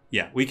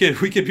 yeah, we could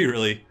be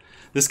really...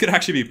 This could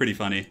actually be pretty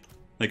funny.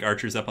 Like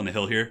archers up on the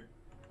hill here.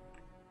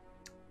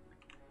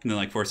 And then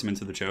like force them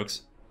into the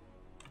chokes.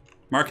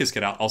 Markus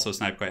could also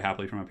snipe quite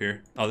happily from up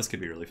here. Oh, this could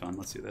be really fun.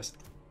 Let's do this.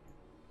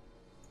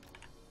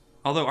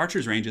 Although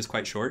archer's range is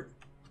quite short.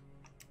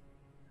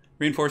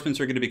 Reinforcements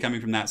are going to be coming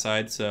from that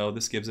side, so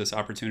this gives us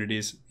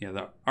opportunities. Yeah,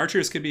 the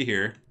archers could be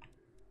here.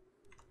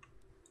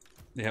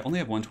 They only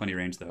have 120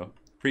 range, though.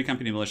 Free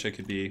Company Militia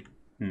could be...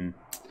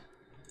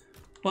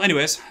 Well,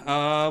 anyways,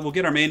 we'll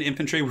get our main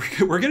infantry.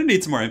 We're going to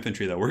need some more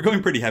infantry, though. We're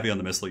going pretty heavy on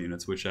the missile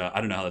units, which I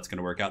don't know how that's going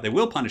to work out. They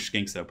will punish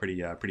skinks, though,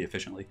 pretty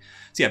efficiently.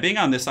 So yeah, being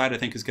on this side, I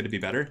think, is going to be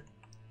better.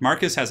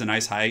 Markus has a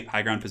nice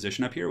high ground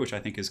position up here, which I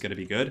think is going to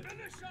be good.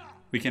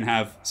 We can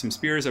have some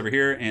spears over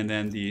here, and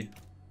then the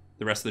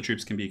the rest of the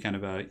troops can be kind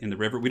of in the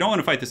river. We don't want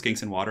to fight the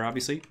skinks in water,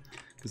 obviously,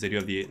 because they do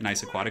have the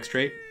nice aquatics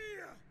trait.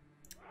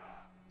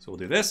 So we'll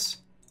do this.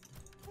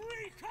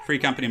 Free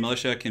Company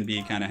Militia can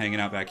be kind of hanging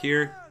out back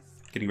here,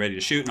 getting ready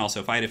to shoot and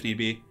also fight if need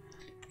be.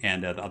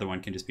 And the other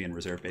one can just be in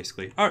reserve,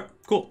 basically. All right,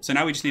 cool. So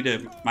now we just need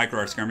to micro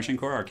our skirmishing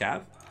corps, our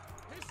cav.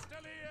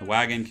 The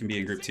wagon can be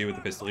in group 2 with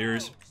the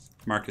pistoliers.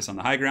 Marcus on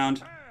the high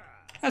ground.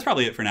 That's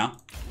probably it for now.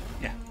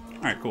 Yeah.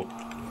 All right, cool.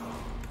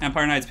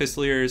 Empire Knights,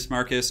 pistoliers,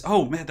 Marcus.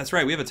 Oh, man, that's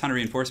right. We have a ton of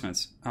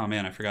reinforcements. Oh,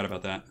 man, I forgot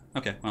about that.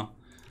 Okay, well.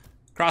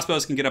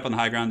 Crossbows can get up on the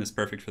high ground. This is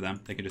perfect for them.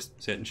 They can just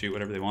sit and shoot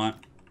whatever they want.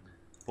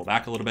 Pull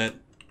back a little bit.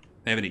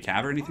 They have any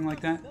cav or anything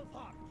like that?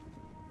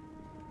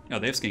 Oh,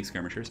 they have skink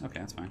skirmishers. Okay,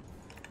 that's fine.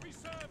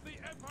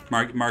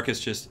 Marcus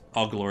just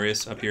all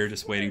glorious up here,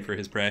 just waiting for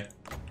his prey.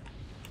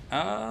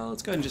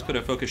 Let's go ahead and just put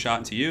a focus shot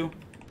into you.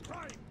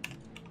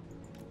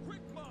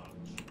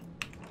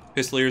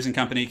 Pistoliers and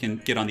company can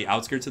get on the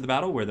outskirts of the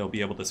battle where they'll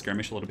be able to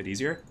skirmish a little bit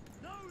easier.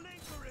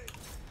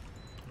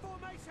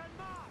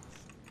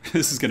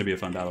 This is going to be a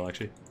fun battle,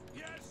 actually.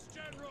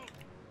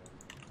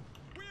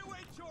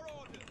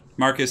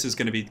 Marcus is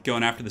going to be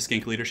going after the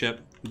skink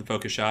leadership. The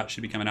focus shot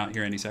should be coming out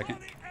here any second.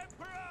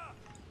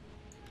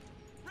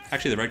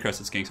 Actually, the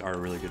red-crested skinks are a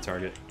really good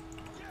target.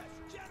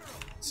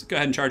 Let's go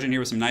ahead and charge in here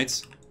with some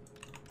knights.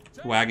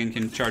 Wagon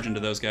can charge into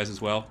those guys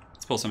as well.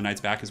 Let's pull some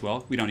knights back as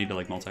well. We don't need to,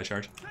 like,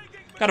 multi-charge.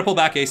 Gotta pull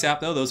back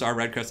ASAP, though. Those are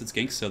red-crested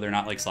skinks, so they're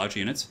not, like, slouch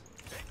units.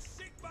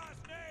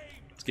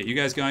 Let's get you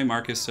guys going.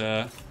 Marcus,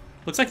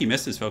 looks like he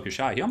missed his focus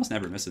shot. He almost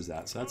never misses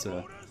that, so that's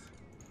a...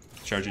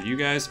 Charge at you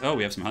guys. Oh,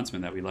 we have some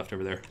huntsmen that we left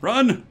over there.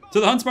 Run to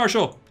the hunts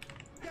marshal!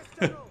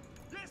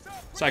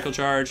 Cycle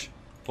charge.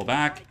 Pull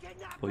back.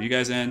 Pull you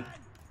guys in.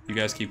 You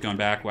guys keep going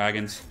back.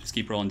 Wagons, just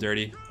keep rolling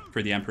dirty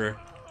for the Emperor.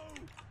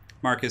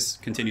 Marcus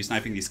continues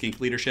sniping the skink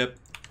leadership.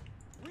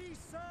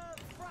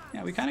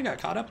 Yeah, we kind of got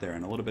caught up there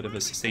in a little bit of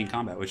a sustained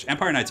combat, which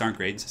Empire Knights aren't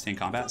great in sustained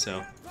combat,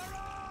 so...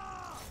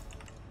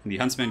 And the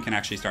huntsmen can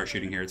actually start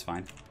shooting here, it's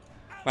fine.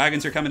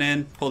 Wagons are coming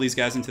in. Pull these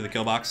guys into the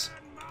kill box,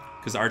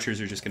 because the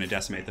archers are just going to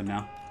decimate them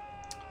now.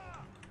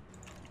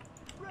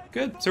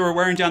 Good. So we're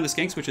wearing down the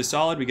skinks, which is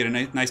solid. We get a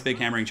nice big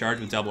hammering charge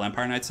with double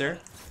Empire Knights there.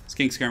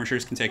 Skink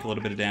skirmishers can take a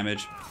little bit of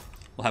damage.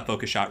 We'll have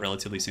focus shot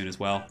relatively soon as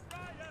well.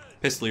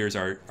 Pistoliers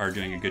are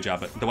doing a good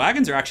job, but the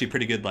wagons are actually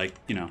pretty good, like,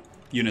 you know,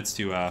 units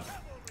to,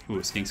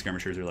 skink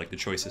skirmishers are like the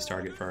choicest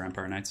target for our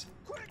Empire Knights.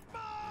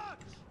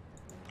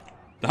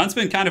 The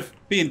huntsman kind of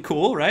being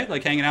cool, right?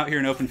 Like hanging out here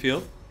in open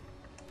field.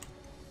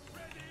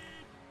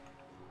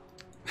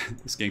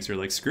 The skinks are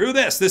like, screw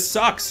this, this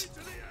sucks.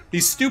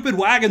 These stupid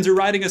wagons are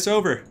riding us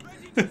over.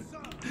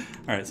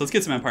 Alright, so let's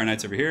get some Empire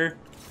Knights over here.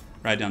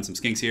 Ride down some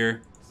skinks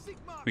here.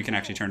 We can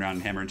actually turn around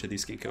and hammer into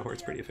these skink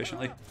cohorts pretty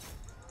efficiently.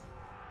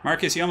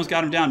 Marcus, you almost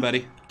got him down,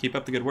 buddy. Keep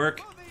up the good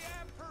work.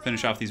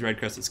 Finish off these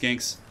red-crested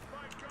skinks.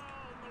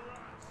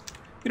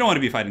 We don't want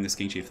to be fighting the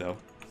skink chief, though.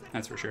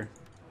 That's for sure.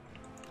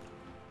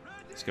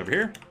 Let's go over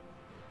here.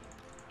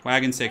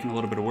 Wagon's taking a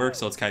little bit of work,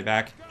 so let's kite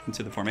back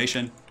into the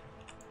formation.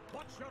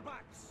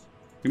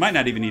 We might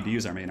not even need to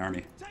use our main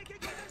army.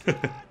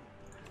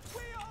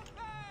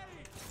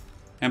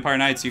 Empire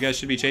Knights, you guys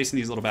should be chasing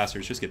these little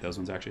bastards. Just get those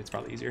ones, actually. It's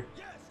probably easier.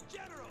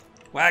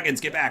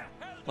 Wagons, get back.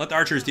 Let the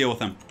archers deal with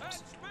them.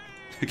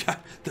 God,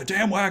 the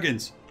damn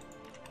wagons.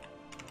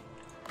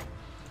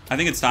 I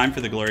think it's time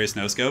for the glorious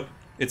no-scope.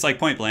 It's like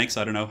point blank,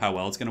 so I don't know how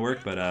well it's going to work,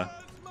 but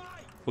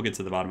we'll get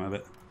to the bottom of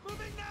it.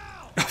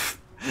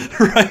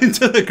 Right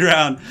into the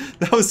ground.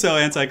 That was so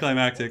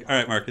anticlimactic. All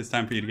right, Mark, it's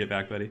time for you to get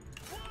back, buddy.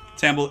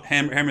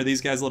 Hammer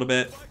these guys a little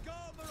bit.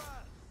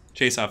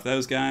 Chase off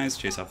those guys.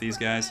 Chase off these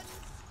guys.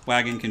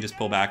 Wagon can just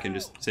pull back and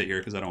just sit here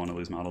because I don't want to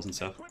lose models and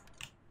stuff.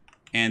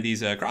 And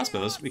these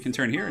crossbows, we can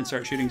turn here and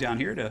start shooting down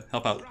here to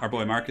help out our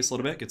boy Marcus a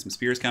little bit. Get some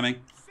spears coming.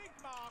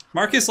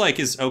 Marcus, like,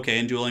 is okay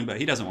in dueling, but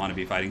he doesn't want to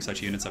be fighting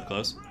such units up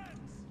close.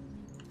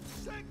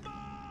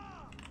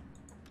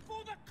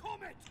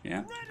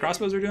 Yeah,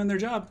 crossbows are doing their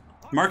job.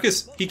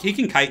 Marcus, he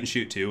can kite and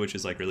shoot too, which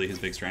is like really his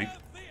big strength.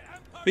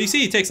 But you see,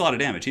 he takes a lot of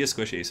damage. He is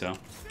squishy, so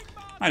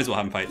might as well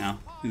have him fight now.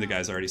 The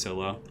guy's already so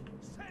low.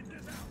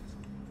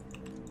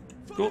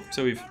 Cool,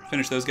 so we've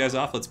finished those guys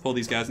off. Let's pull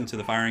these guys into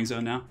the firing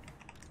zone now.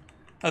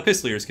 The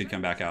pistoliers could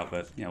come back out,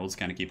 but yeah, we'll just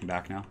kind of keep them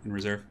back now in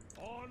reserve.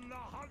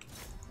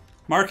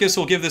 Marcus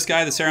will give this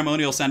guy the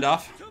ceremonial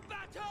send-off.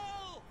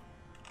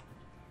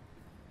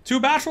 To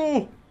battle!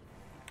 You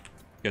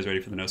guys ready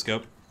for the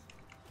no-scope?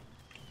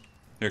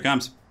 Here it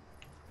comes.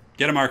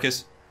 Get him,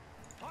 Marcus.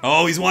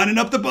 Oh, he's winding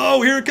up the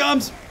bow. Here it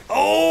comes.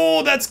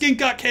 Oh, that skink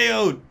got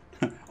KO'd.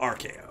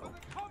 RKO.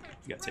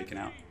 He got taken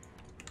out.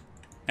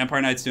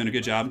 Empire Knight's doing a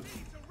good job.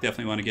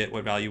 Definitely want to get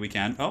what value we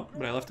can. Oh,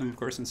 but I left him, of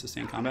course, in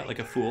sustained combat like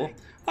a fool.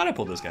 Thought I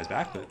pulled those guys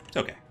back, but it's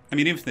okay. I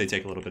mean, even if they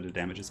take a little bit of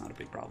damage, it's not a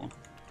big problem.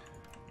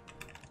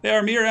 They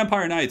are mere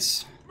Empire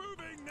Knights.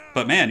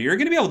 But man, you're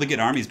going to be able to get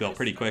armies built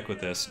pretty quick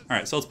with this. All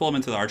right, so let's pull them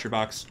into the archer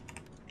box.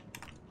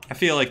 I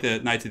feel like the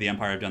Knights of the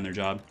Empire have done their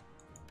job.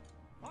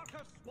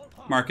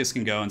 Marcus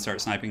can go and start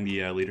sniping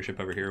the leadership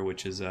over here,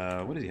 which is,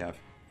 what does he have?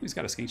 He's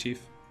got a skink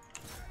chief.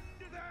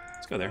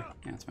 Let's go there.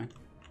 Yeah, that's fine.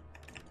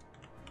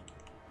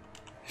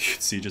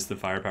 can see just the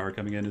firepower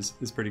coming in is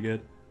pretty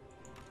good.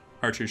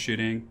 Archers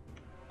shooting.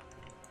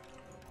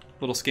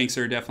 Little skinks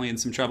are definitely in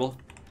some trouble.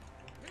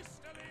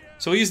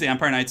 So we'll use the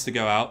Empire Knights to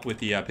go out with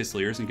the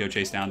Pistoliers and go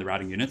chase down the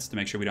routing units to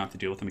make sure we don't have to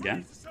deal with them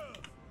again.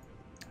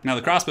 Now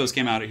the crossbows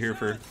came out of here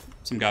for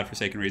some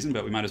godforsaken reason,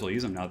 but we might as well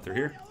use them now that they're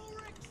here.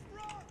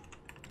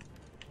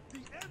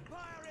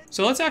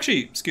 So let's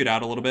actually scoot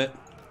out a little bit.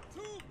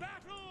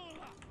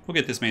 We'll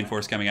get this main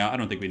force coming out. I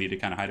don't think we need to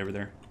kind of hide over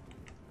there.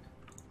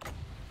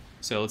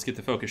 So let's get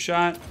the focus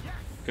shot.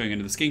 Going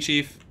into the Skink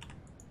Chief.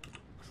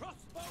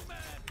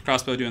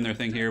 Crossbow doing their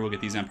thing here. We'll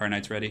get these Empire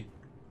Knights ready.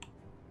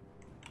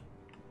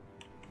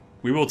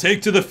 We will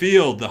take to the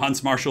field. The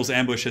Hunts Marshal's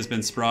ambush has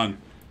been sprung.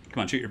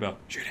 Come on, shoot your bow.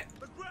 Shoot it.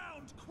 The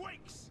ground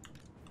quakes.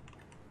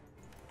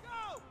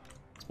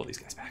 Let's pull these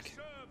guys back.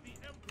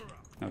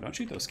 No, don't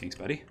shoot those skinks,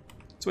 buddy.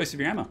 It's a waste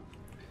of your ammo.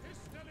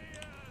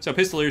 So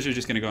Pistoliers are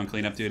just going to go on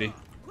cleanup duty.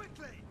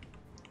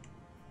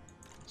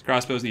 These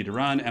crossbows need to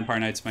run. Empire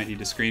Knights might need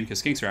to screen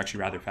because skinks are actually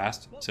rather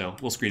fast. So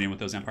we'll screen in with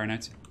those Empire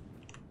Knights.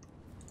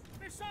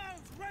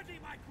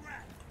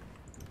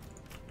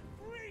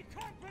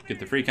 Get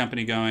the free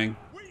company going.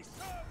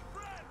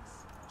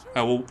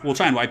 Oh, we'll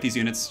try and wipe these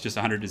units just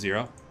 100 to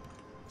 0.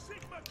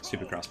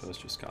 Stupid crossbows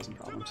just causing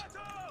problems.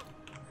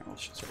 Right, we'll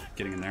start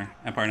getting in there.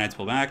 Empire Knights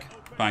pull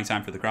back. Buying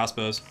time for the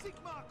crossbows.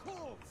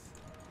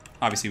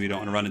 Obviously, we don't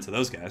want to run into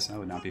those guys. That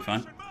would not be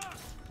fun.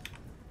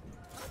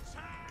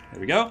 There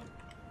we go.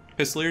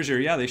 Pistoliers are,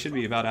 yeah, they should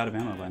be about out of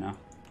ammo by now.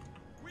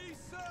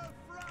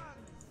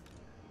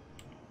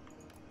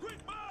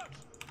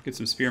 Get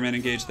some spearmen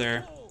engaged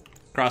there.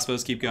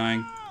 Crossbows keep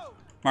going.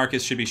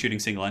 Markus should be shooting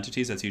single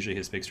entities. That's usually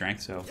his big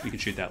strength, so we can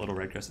shoot that little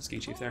red-crested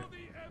skink chief there.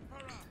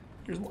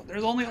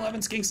 There's only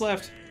 11 skinks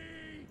left.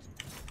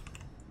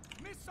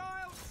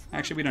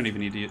 Actually, we don't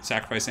even need to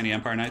sacrifice any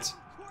Empire Knights.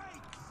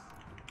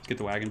 Let's get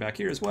the wagon back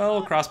here as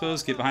well.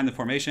 Crossbows, get behind the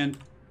formation.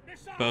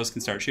 Bows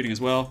can start shooting as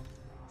well.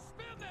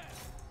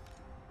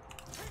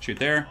 Shoot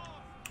there.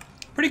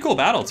 Pretty cool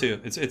battle,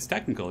 too. It's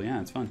technical. Yeah,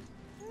 it's fun.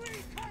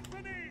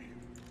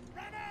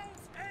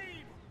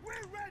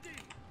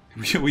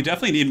 We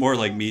definitely need more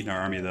like meat in our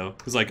army though,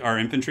 because like our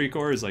infantry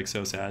corps is like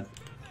so sad.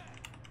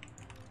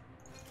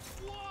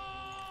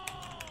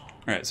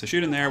 Alright, so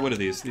shoot in there. What are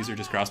these? These are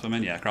just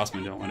crossbowmen? Yeah,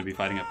 crossbowmen don't want to be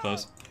fighting up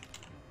close.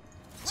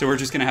 So we're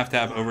just going to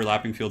have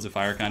overlapping fields of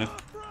fire, kind of.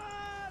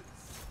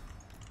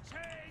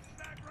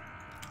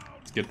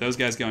 Let's get those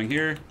guys going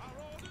here.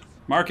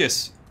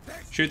 Markus,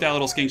 shoot that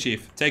little skink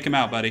chief. Take him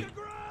out, buddy.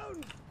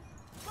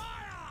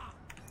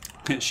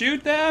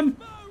 Shoot them!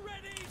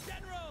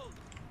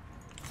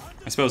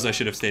 I suppose I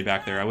should have stayed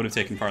back there. I would have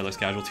taken far less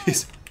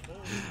casualties.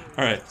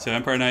 Alright, so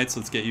Empire Knights,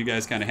 let's get you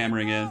guys kind of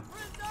hammering in.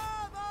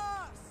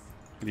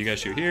 Have you guys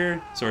shoot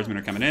here. Swordsmen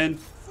are coming in.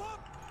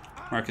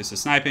 Markus is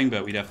sniping,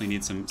 but we definitely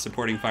need some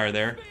supporting fire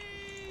there.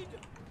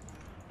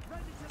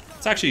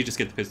 Let's actually just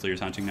get the Pistoliers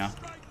hunting now.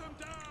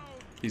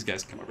 These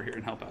guys can come over here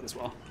and help out as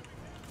well.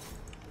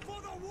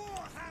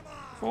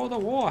 For the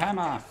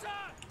Warhammer!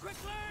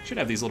 Should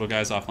have these little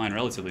guys offline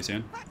relatively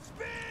soon.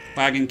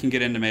 Wagon can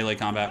get into melee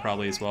combat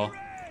probably as well.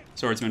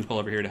 Swordsmen pull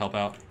over here to help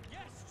out.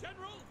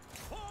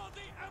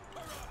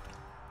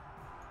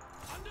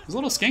 Those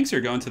little skinks are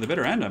going to the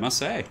bitter end, I must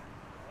say.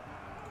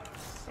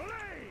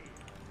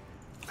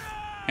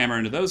 Hammer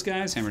into those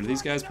guys, hammer into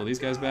these guys, pull these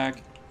guys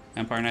back.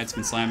 Empire Knights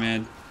can slam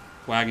in.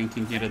 Wagon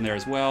can get in there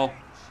as well.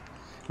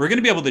 We're going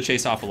to be able to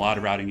chase off a lot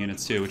of routing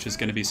units too, which is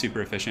going to be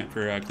super efficient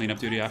for cleanup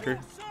duty after.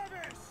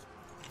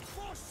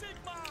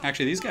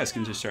 Actually, these guys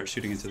can just start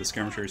shooting into the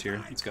skirmishers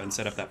here. Let's go ahead and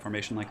set up that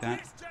formation like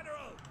that.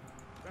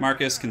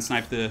 Markus can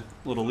snipe the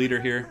little leader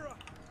here.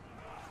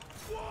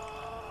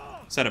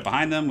 Set up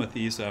behind them with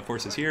these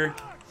forces here.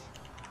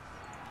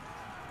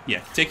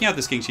 Yeah, taking out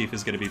the Skink Chief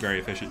is going to be very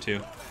efficient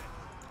too,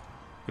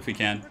 if we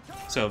can.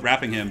 So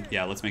wrapping him,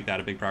 yeah, let's make that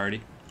a big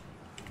priority.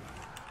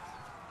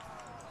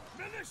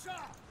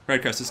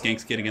 Red Crested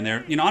Skinks getting in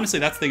there. You know, honestly,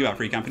 that's the thing about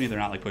Free Company. They're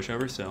not like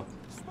pushovers, so.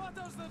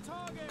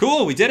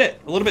 Cool, we did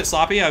it. A little bit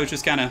sloppy. I was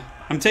just kind of,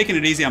 I'm taking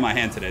it easy on my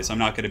hand today, so I'm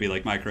not going to be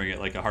like microing it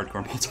like a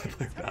hardcore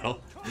multiplayer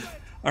battle.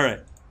 All right.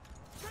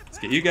 Let's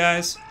get you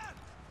guys.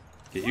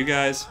 Get you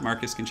guys.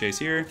 Markus can chase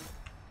here.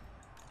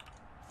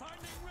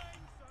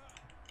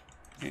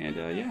 And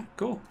yeah,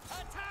 cool.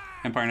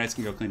 Empire Knights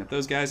can go clean up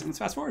those guys. And let's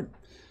fast forward.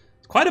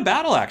 It's quite a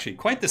battle, actually.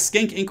 Quite the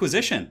Skink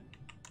Inquisition.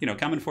 You know,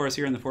 coming for us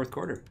here in the fourth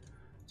quarter.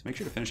 So make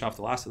sure to finish off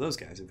the last of those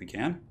guys if we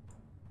can.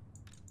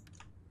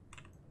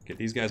 Get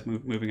these guys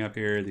moving up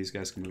here. These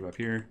guys can move up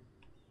here.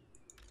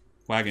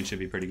 Wagon should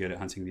be pretty good at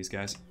hunting these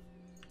guys.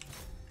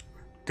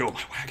 Go,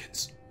 my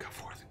wagons. Go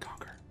forth and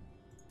conquer.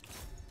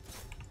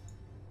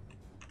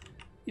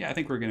 Yeah, I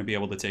think we're going to be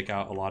able to take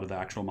out a lot of the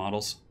actual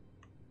models.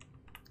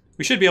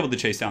 We should be able to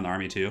chase down the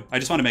army too. I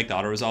just want to make the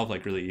auto-resolve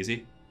like really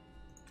easy.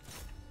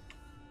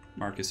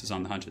 Markus is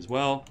on the hunt as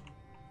well.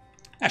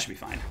 That should be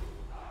fine.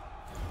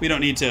 We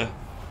don't need to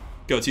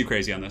go too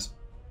crazy on this.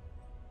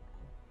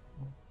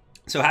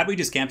 So had we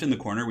just camped in the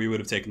corner, we would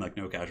have taken like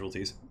no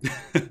casualties.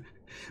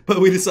 But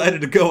we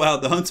decided to go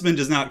out. The huntsman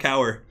does not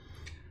cower.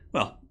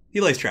 Well, he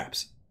lays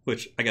traps.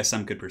 which I guess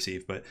some could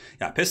perceive. But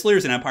yeah,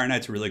 Pistoliers and Empire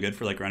Knights are really good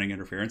for like running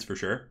interference for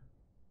sure,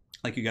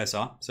 like you guys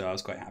saw. So I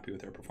was quite happy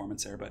with their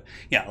performance there. But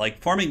yeah, like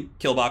forming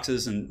kill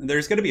boxes, and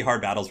there's going to be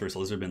hard battles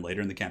versus Lizardmen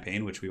later in the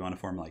campaign, which we want to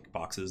form like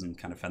boxes and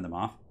kind of fend them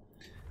off.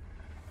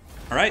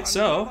 All right,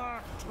 so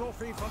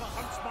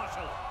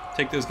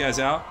take those guys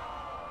out.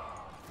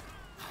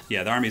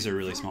 Yeah, the armies are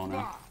really small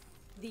now.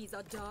 These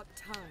are dark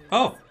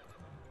times.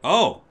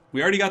 Oh,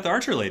 we already got the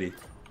archer lady.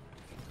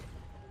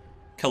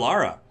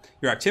 Kalara.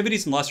 Your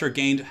activities in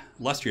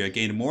Lustria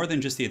gained more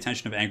than just the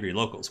attention of angry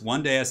locals.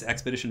 One day, as the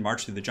expedition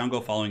marched through the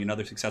jungle following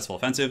another successful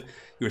offensive,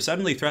 you were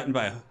suddenly threatened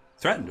by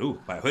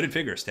a hooded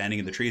figure standing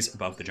in the trees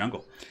above the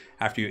jungle.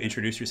 After you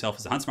introduced yourself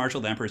as the Hunts Marshal,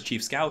 the Emperor's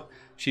chief scout,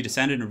 she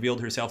descended and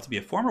revealed herself to be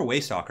a former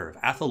waystalker of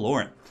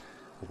Athelloren,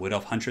 a wood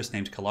elf huntress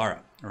named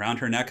Kalara. Around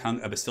her neck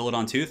hung a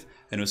Bastillodon tooth,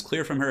 and it was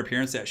clear from her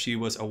appearance that she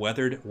was a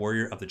weathered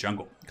warrior of the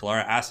jungle.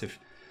 Kalara asked if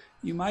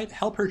you might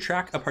help her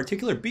track a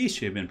particular beast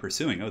she had been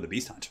pursuing. Oh, the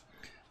beast hunt.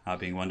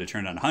 Being one to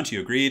turn on a hunt,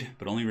 you agreed,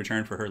 but only in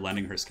return for her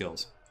lending her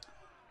skills.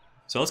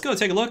 So let's go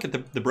take a look at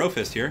the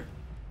Brofist here.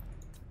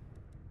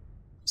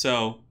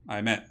 So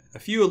I met a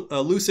few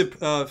elusive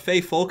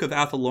fey folk of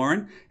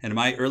Athelloren, and in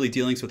my early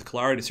dealings with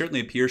Kalara, it certainly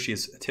appears she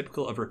is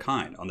typical of her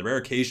kind. On the rare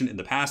occasion in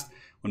the past,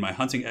 when my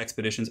hunting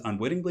expeditions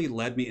unwittingly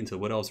led me into the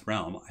Wood Elves'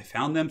 realm, I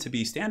found them to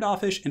be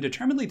standoffish and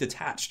determinedly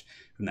detached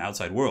from the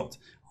outside world,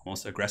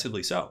 almost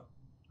aggressively so.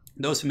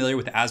 Those familiar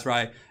with the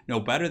Azrai know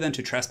better than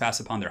to trespass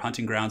upon their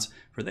hunting grounds,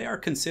 for they are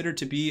considered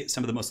to be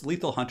some of the most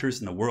lethal hunters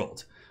in the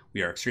world.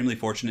 We are extremely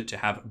fortunate to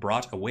have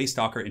brought a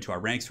Waystalker into our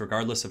ranks,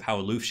 regardless of how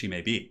aloof she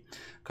may be.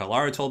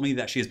 Kalara told me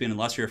that she has been in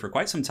Lustria for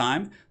quite some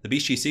time. The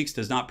beast she seeks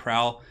does not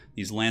prowl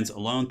these lands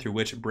alone, through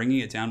which bringing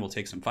it down will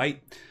take some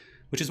fight,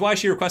 which is why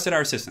she requested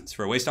our assistance.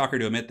 For a Waystalker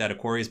to admit that a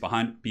quarry is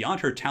beyond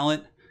her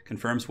talent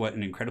confirms what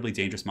an incredibly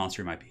dangerous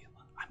monster it might be.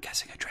 I'm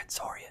guessing a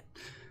Dreadsaurian.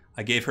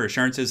 I gave her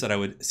assurances that I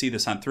would see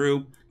this hunt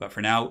through, but for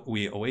now,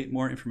 we await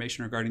more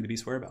information regarding the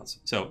beast's whereabouts.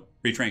 So,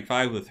 reach rank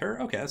 5 with her.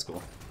 Okay, that's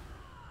cool.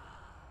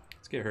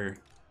 Let's get her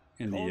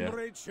in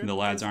the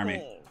lad's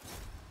army.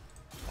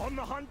 On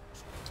the hunt.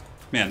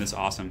 Man, this is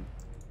awesome.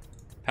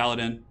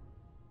 Paladin.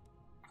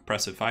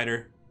 Oppressive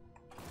fighter.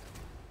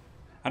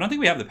 I don't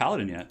think we have the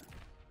Paladin yet.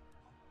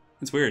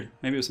 It's weird.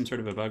 Maybe it was some sort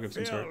of a bug of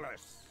some sort.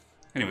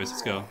 Anyways,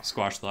 let's go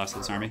squash the last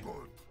of this army.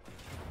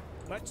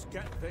 Let's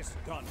get this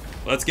done.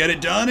 Let's get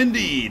it done,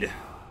 indeed.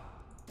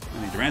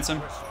 I need to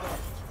ransom.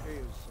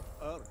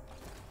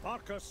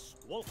 Markus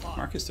Wulfhart.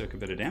 Markus took a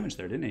bit of damage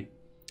there, didn't he?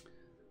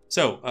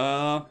 So,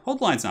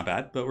 hold line's not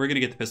bad, but we're going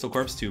to get the Pistol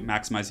Corps to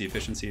maximize the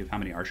efficiency of how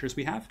many archers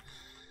we have.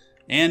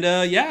 And,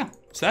 yeah,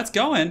 so that's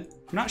going.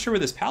 I'm not sure where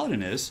this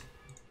Paladin is.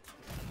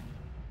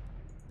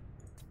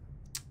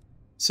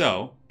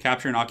 So,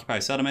 capture and occupy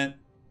settlement.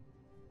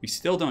 We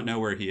still don't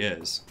know where he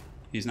is.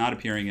 He's not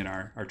appearing in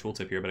our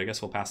tooltip here, but I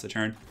guess we'll pass the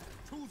turn.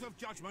 Of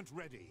judgment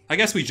ready. I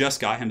guess we just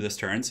got him this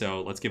turn,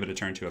 so let's give it a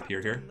turn to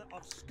appear here.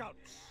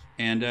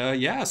 And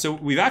yeah, so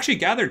we've actually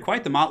gathered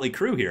quite the motley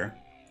crew here.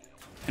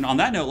 And on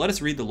that note, let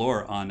us read the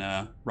lore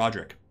on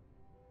Roderick.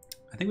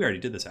 I think we already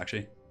did this,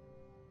 actually.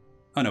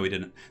 Oh, no, we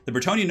didn't. The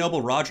Bretonnian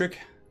noble Roderick,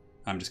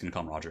 I'm just going to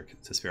call him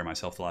Roderick to spare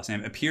myself the last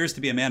name, appears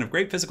to be a man of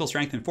great physical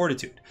strength and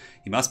fortitude.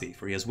 He must be,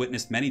 for he has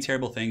witnessed many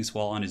terrible things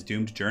while on his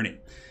doomed journey.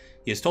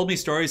 He has told me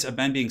stories of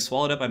men being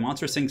swallowed up by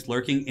monstrous things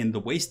lurking in the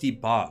waist-deep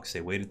bogs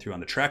they waded through on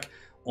the trek,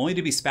 only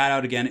to be spat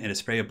out again in a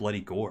spray of bloody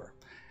gore.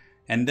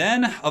 And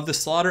then of the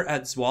slaughter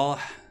at Zlan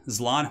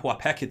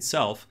Huapek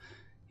itself,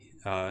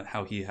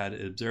 how he had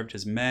observed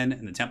his men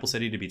in the temple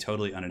city to be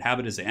totally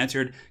uninhabited as they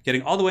entered,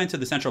 getting all the way into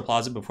the central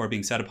plaza before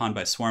being set upon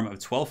by a swarm of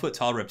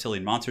 12-foot-tall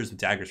reptilian monsters with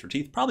daggers for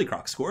teeth, probably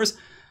croc scores.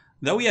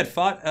 Though he had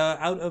fought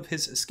out of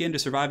his skin to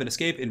survive and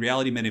escape, in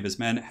reality, many of his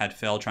men had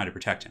failed trying to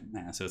protect him.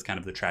 So it's kind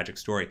of the tragic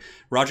story.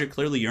 Roderick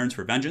clearly yearns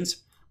for vengeance,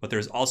 but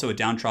there's also a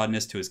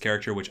downtroddenness to his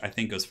character, which I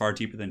think goes far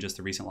deeper than just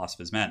the recent loss of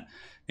his men.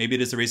 Maybe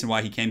it is the reason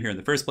why he came here in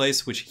the first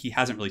place, which he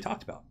hasn't really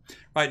talked about.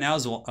 Right now,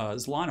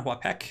 Zlan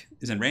Huapek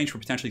is in range for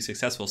potentially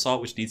successful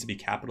assault, which needs to be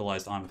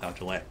capitalized on without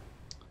delay.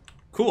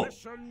 Cool.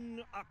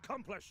 Mission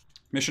accomplished.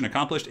 Mission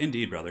accomplished,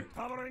 indeed, brother.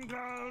 Covering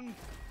ground.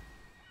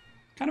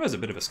 Kind of has a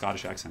bit of a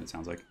Scottish accent, it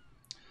sounds like.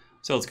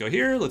 So let's go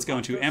here, let's go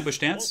into ambush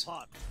stance,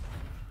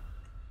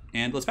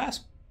 and let's pass.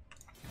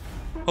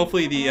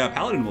 Hopefully the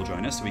Paladin will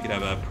join us, so we could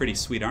have a pretty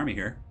sweet army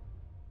here.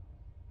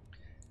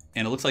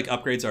 And it looks like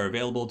upgrades are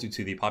available due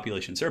to the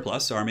population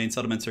surplus, so our main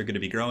settlements are going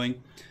to be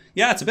growing.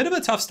 Yeah, it's a bit of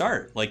a tough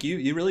start. Like,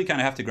 you really kind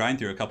of have to grind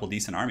through a couple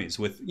decent armies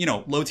with, you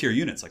know, low-tier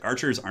units. Like,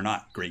 archers are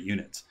not great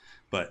units,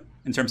 but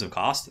in terms of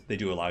cost, they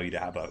do allow you to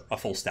have a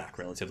full stack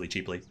relatively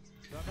cheaply.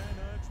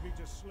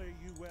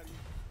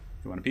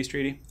 You want a peace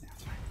treaty? Yeah,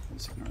 that's fine. We'll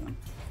just ignore them.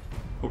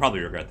 We'll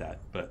probably regret that,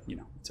 but, you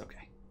know, it's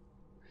okay.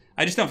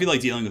 I just don't feel like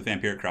dealing with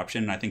vampiric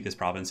corruption, and I think this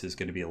province is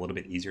going to be a little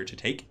bit easier to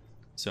take,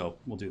 so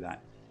we'll do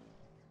that.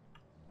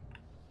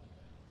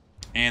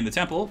 And the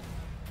temple.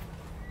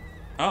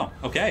 Oh,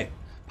 okay.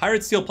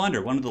 Pirate steal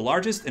plunder. One of the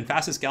largest and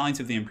fastest galleons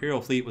of the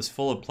Imperial fleet was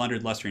full of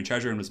plundered Lustrian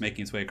treasure and was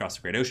making its way across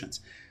the Great Oceans.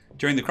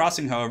 During the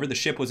crossing, however, the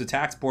ship was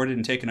attacked, boarded,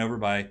 and taken over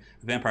by a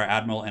vampire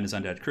admiral and his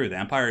undead crew. The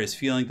Empire is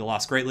feeling the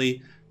loss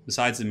greatly.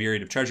 Besides the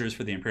myriad of treasures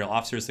for the Imperial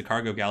officers, the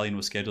cargo galleon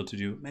was scheduled to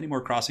do many more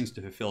crossings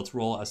to fulfill its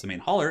role as the main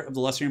hauler of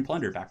the Lustrian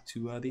plunder back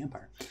to the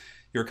Empire.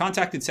 You were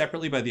contacted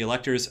separately by the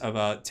electors of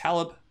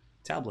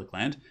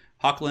Tablicland,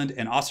 Hockland,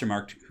 and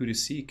Ostermark, who to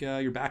seek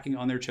your backing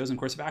on their chosen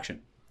course of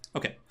action.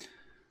 Okay.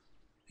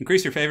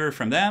 Increase your favor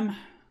from them.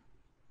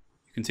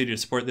 You continue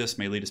to support this,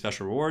 may lead to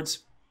special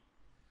rewards.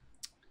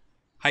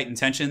 Heightened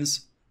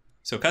tensions.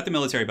 So cut the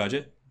military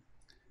budget.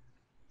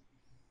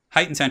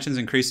 Heightened tensions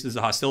increases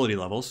the hostility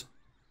levels.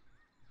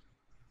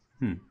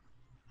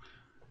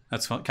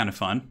 That's kind of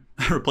fun.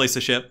 Replace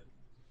the ship.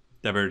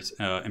 Diverts.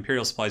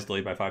 Imperial supplies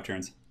delayed by 5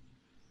 turns.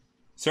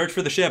 Search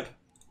for the ship.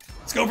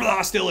 Let's go for the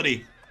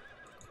hostility.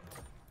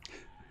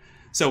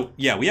 So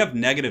yeah, we have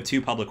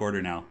 -2 public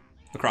order now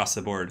across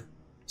the board.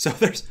 So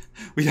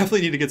we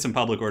definitely need to get some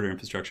public order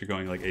infrastructure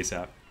going like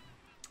ASAP.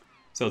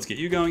 So let's get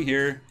you going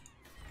here.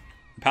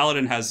 The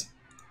Paladin has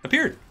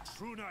appeared.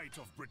 True Knight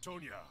of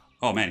Britonia.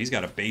 Oh man, he's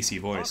got a bassy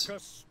voice.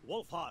 Markus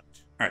Wulfhart. All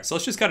right, so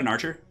let's just cut an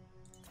archer.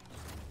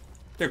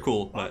 They're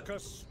cool, but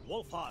Markus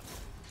Wulfhart.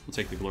 we'll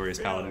take the glorious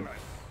Paladin.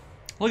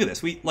 Look at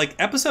this. We like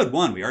episode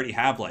 1. We already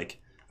have like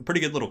a pretty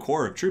good little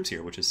core of troops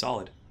here, which is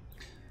solid.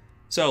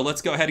 So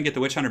let's go ahead and get the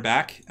Witch Hunter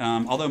back.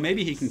 Although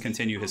maybe he can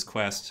continue his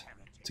quest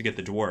to get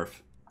the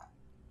dwarf.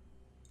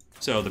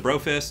 So the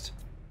Brofist,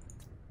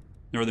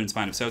 Northern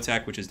Spine of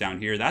Sotek, which is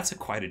down here. That's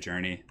quite a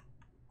journey.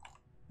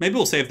 Maybe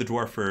we'll save the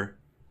dwarf for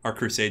our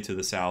crusade to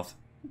the south.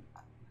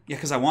 Yeah,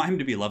 because I want him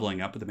to be leveling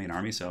up with the main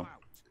army, so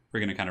we're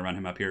going to kind of run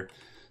him up here.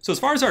 So as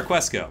far as our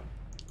quests go,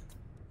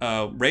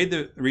 raid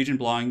the region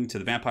belonging to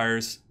the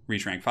vampires,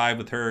 reach rank 5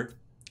 with her,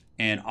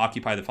 and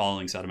occupy the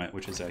following settlement,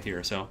 which is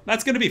here. So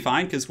that's going to be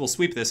fine because we'll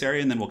sweep this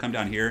area and then we'll come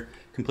down here,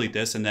 complete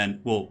this, and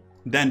then we'll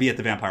be at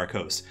the Vampire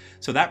Coast.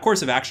 So that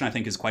course of action I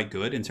think is quite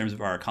good in terms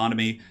of our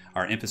economy,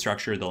 our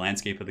infrastructure, the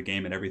landscape of the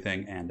game and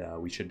everything, and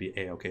we should be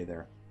a-okay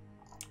there.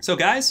 So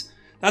guys,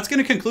 that's going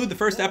to conclude the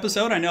first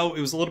episode. I know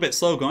it was a little bit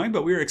slow going,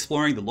 but we were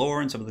exploring the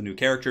lore and some of the new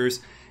characters,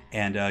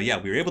 and yeah,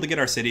 we were able to get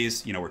our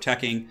cities. You know, we're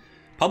teching.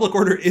 Public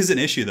order is an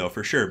issue though,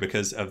 for sure,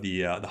 because of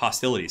the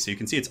hostility. So you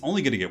can see it's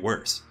only going to get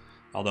worse.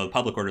 Although the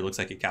public order looks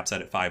like it caps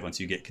out at 5 once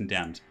you get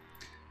condemned.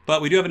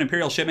 But we do have an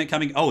Imperial shipment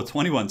coming. Oh,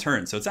 21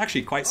 turns. So it's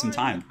actually quite some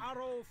time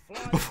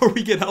before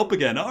we get help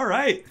again. All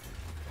right.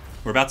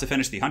 We're about to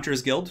finish the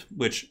Hunters Guild,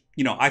 which,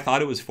 you know, I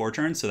thought it was 4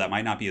 turns, so that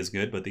might not be as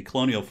good. But the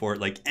Colonial Fort,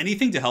 like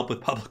anything to help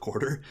with public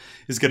order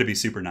is going to be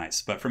super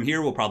nice. But from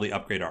here, we'll probably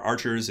upgrade our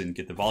archers and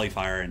get the volley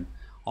fire and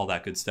all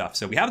that good stuff.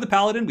 So we have the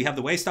Paladin. We have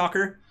the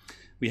Waystalker.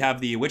 We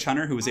have the Witch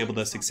Hunter, who was able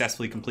to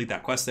successfully complete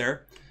that quest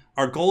there.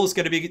 Our goal is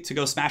going to be to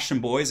go smash some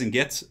boys and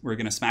get. We're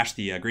going to smash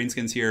the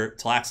Greenskins here.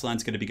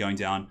 Talaxalan's going to be going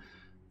down.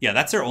 Yeah,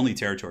 that's their only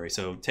territory.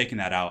 So taking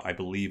that out, I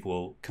believe,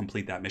 will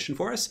complete that mission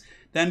for us.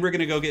 Then we're going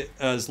to go get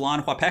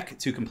Zlan Huapek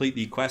to complete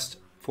the quest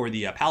for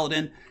the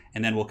Paladin.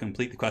 And then we'll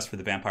complete the quest for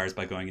the vampires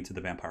by going into the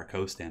Vampire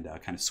Coast and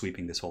kind of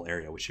sweeping this whole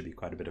area, which should be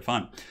quite a bit of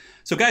fun.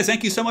 So guys,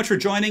 thank you so much for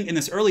joining in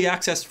this early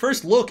access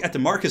first look at the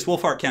Markus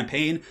Wulfhart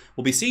campaign.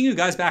 We'll be seeing you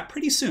guys back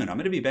pretty soon. I'm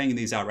going to be banging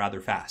these out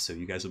rather fast, so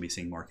you guys will be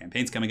seeing more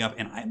campaigns coming up,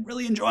 and I'm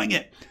really enjoying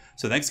it.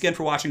 So thanks again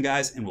for watching,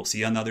 guys, and we'll see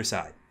you on the other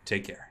side.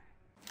 Take care.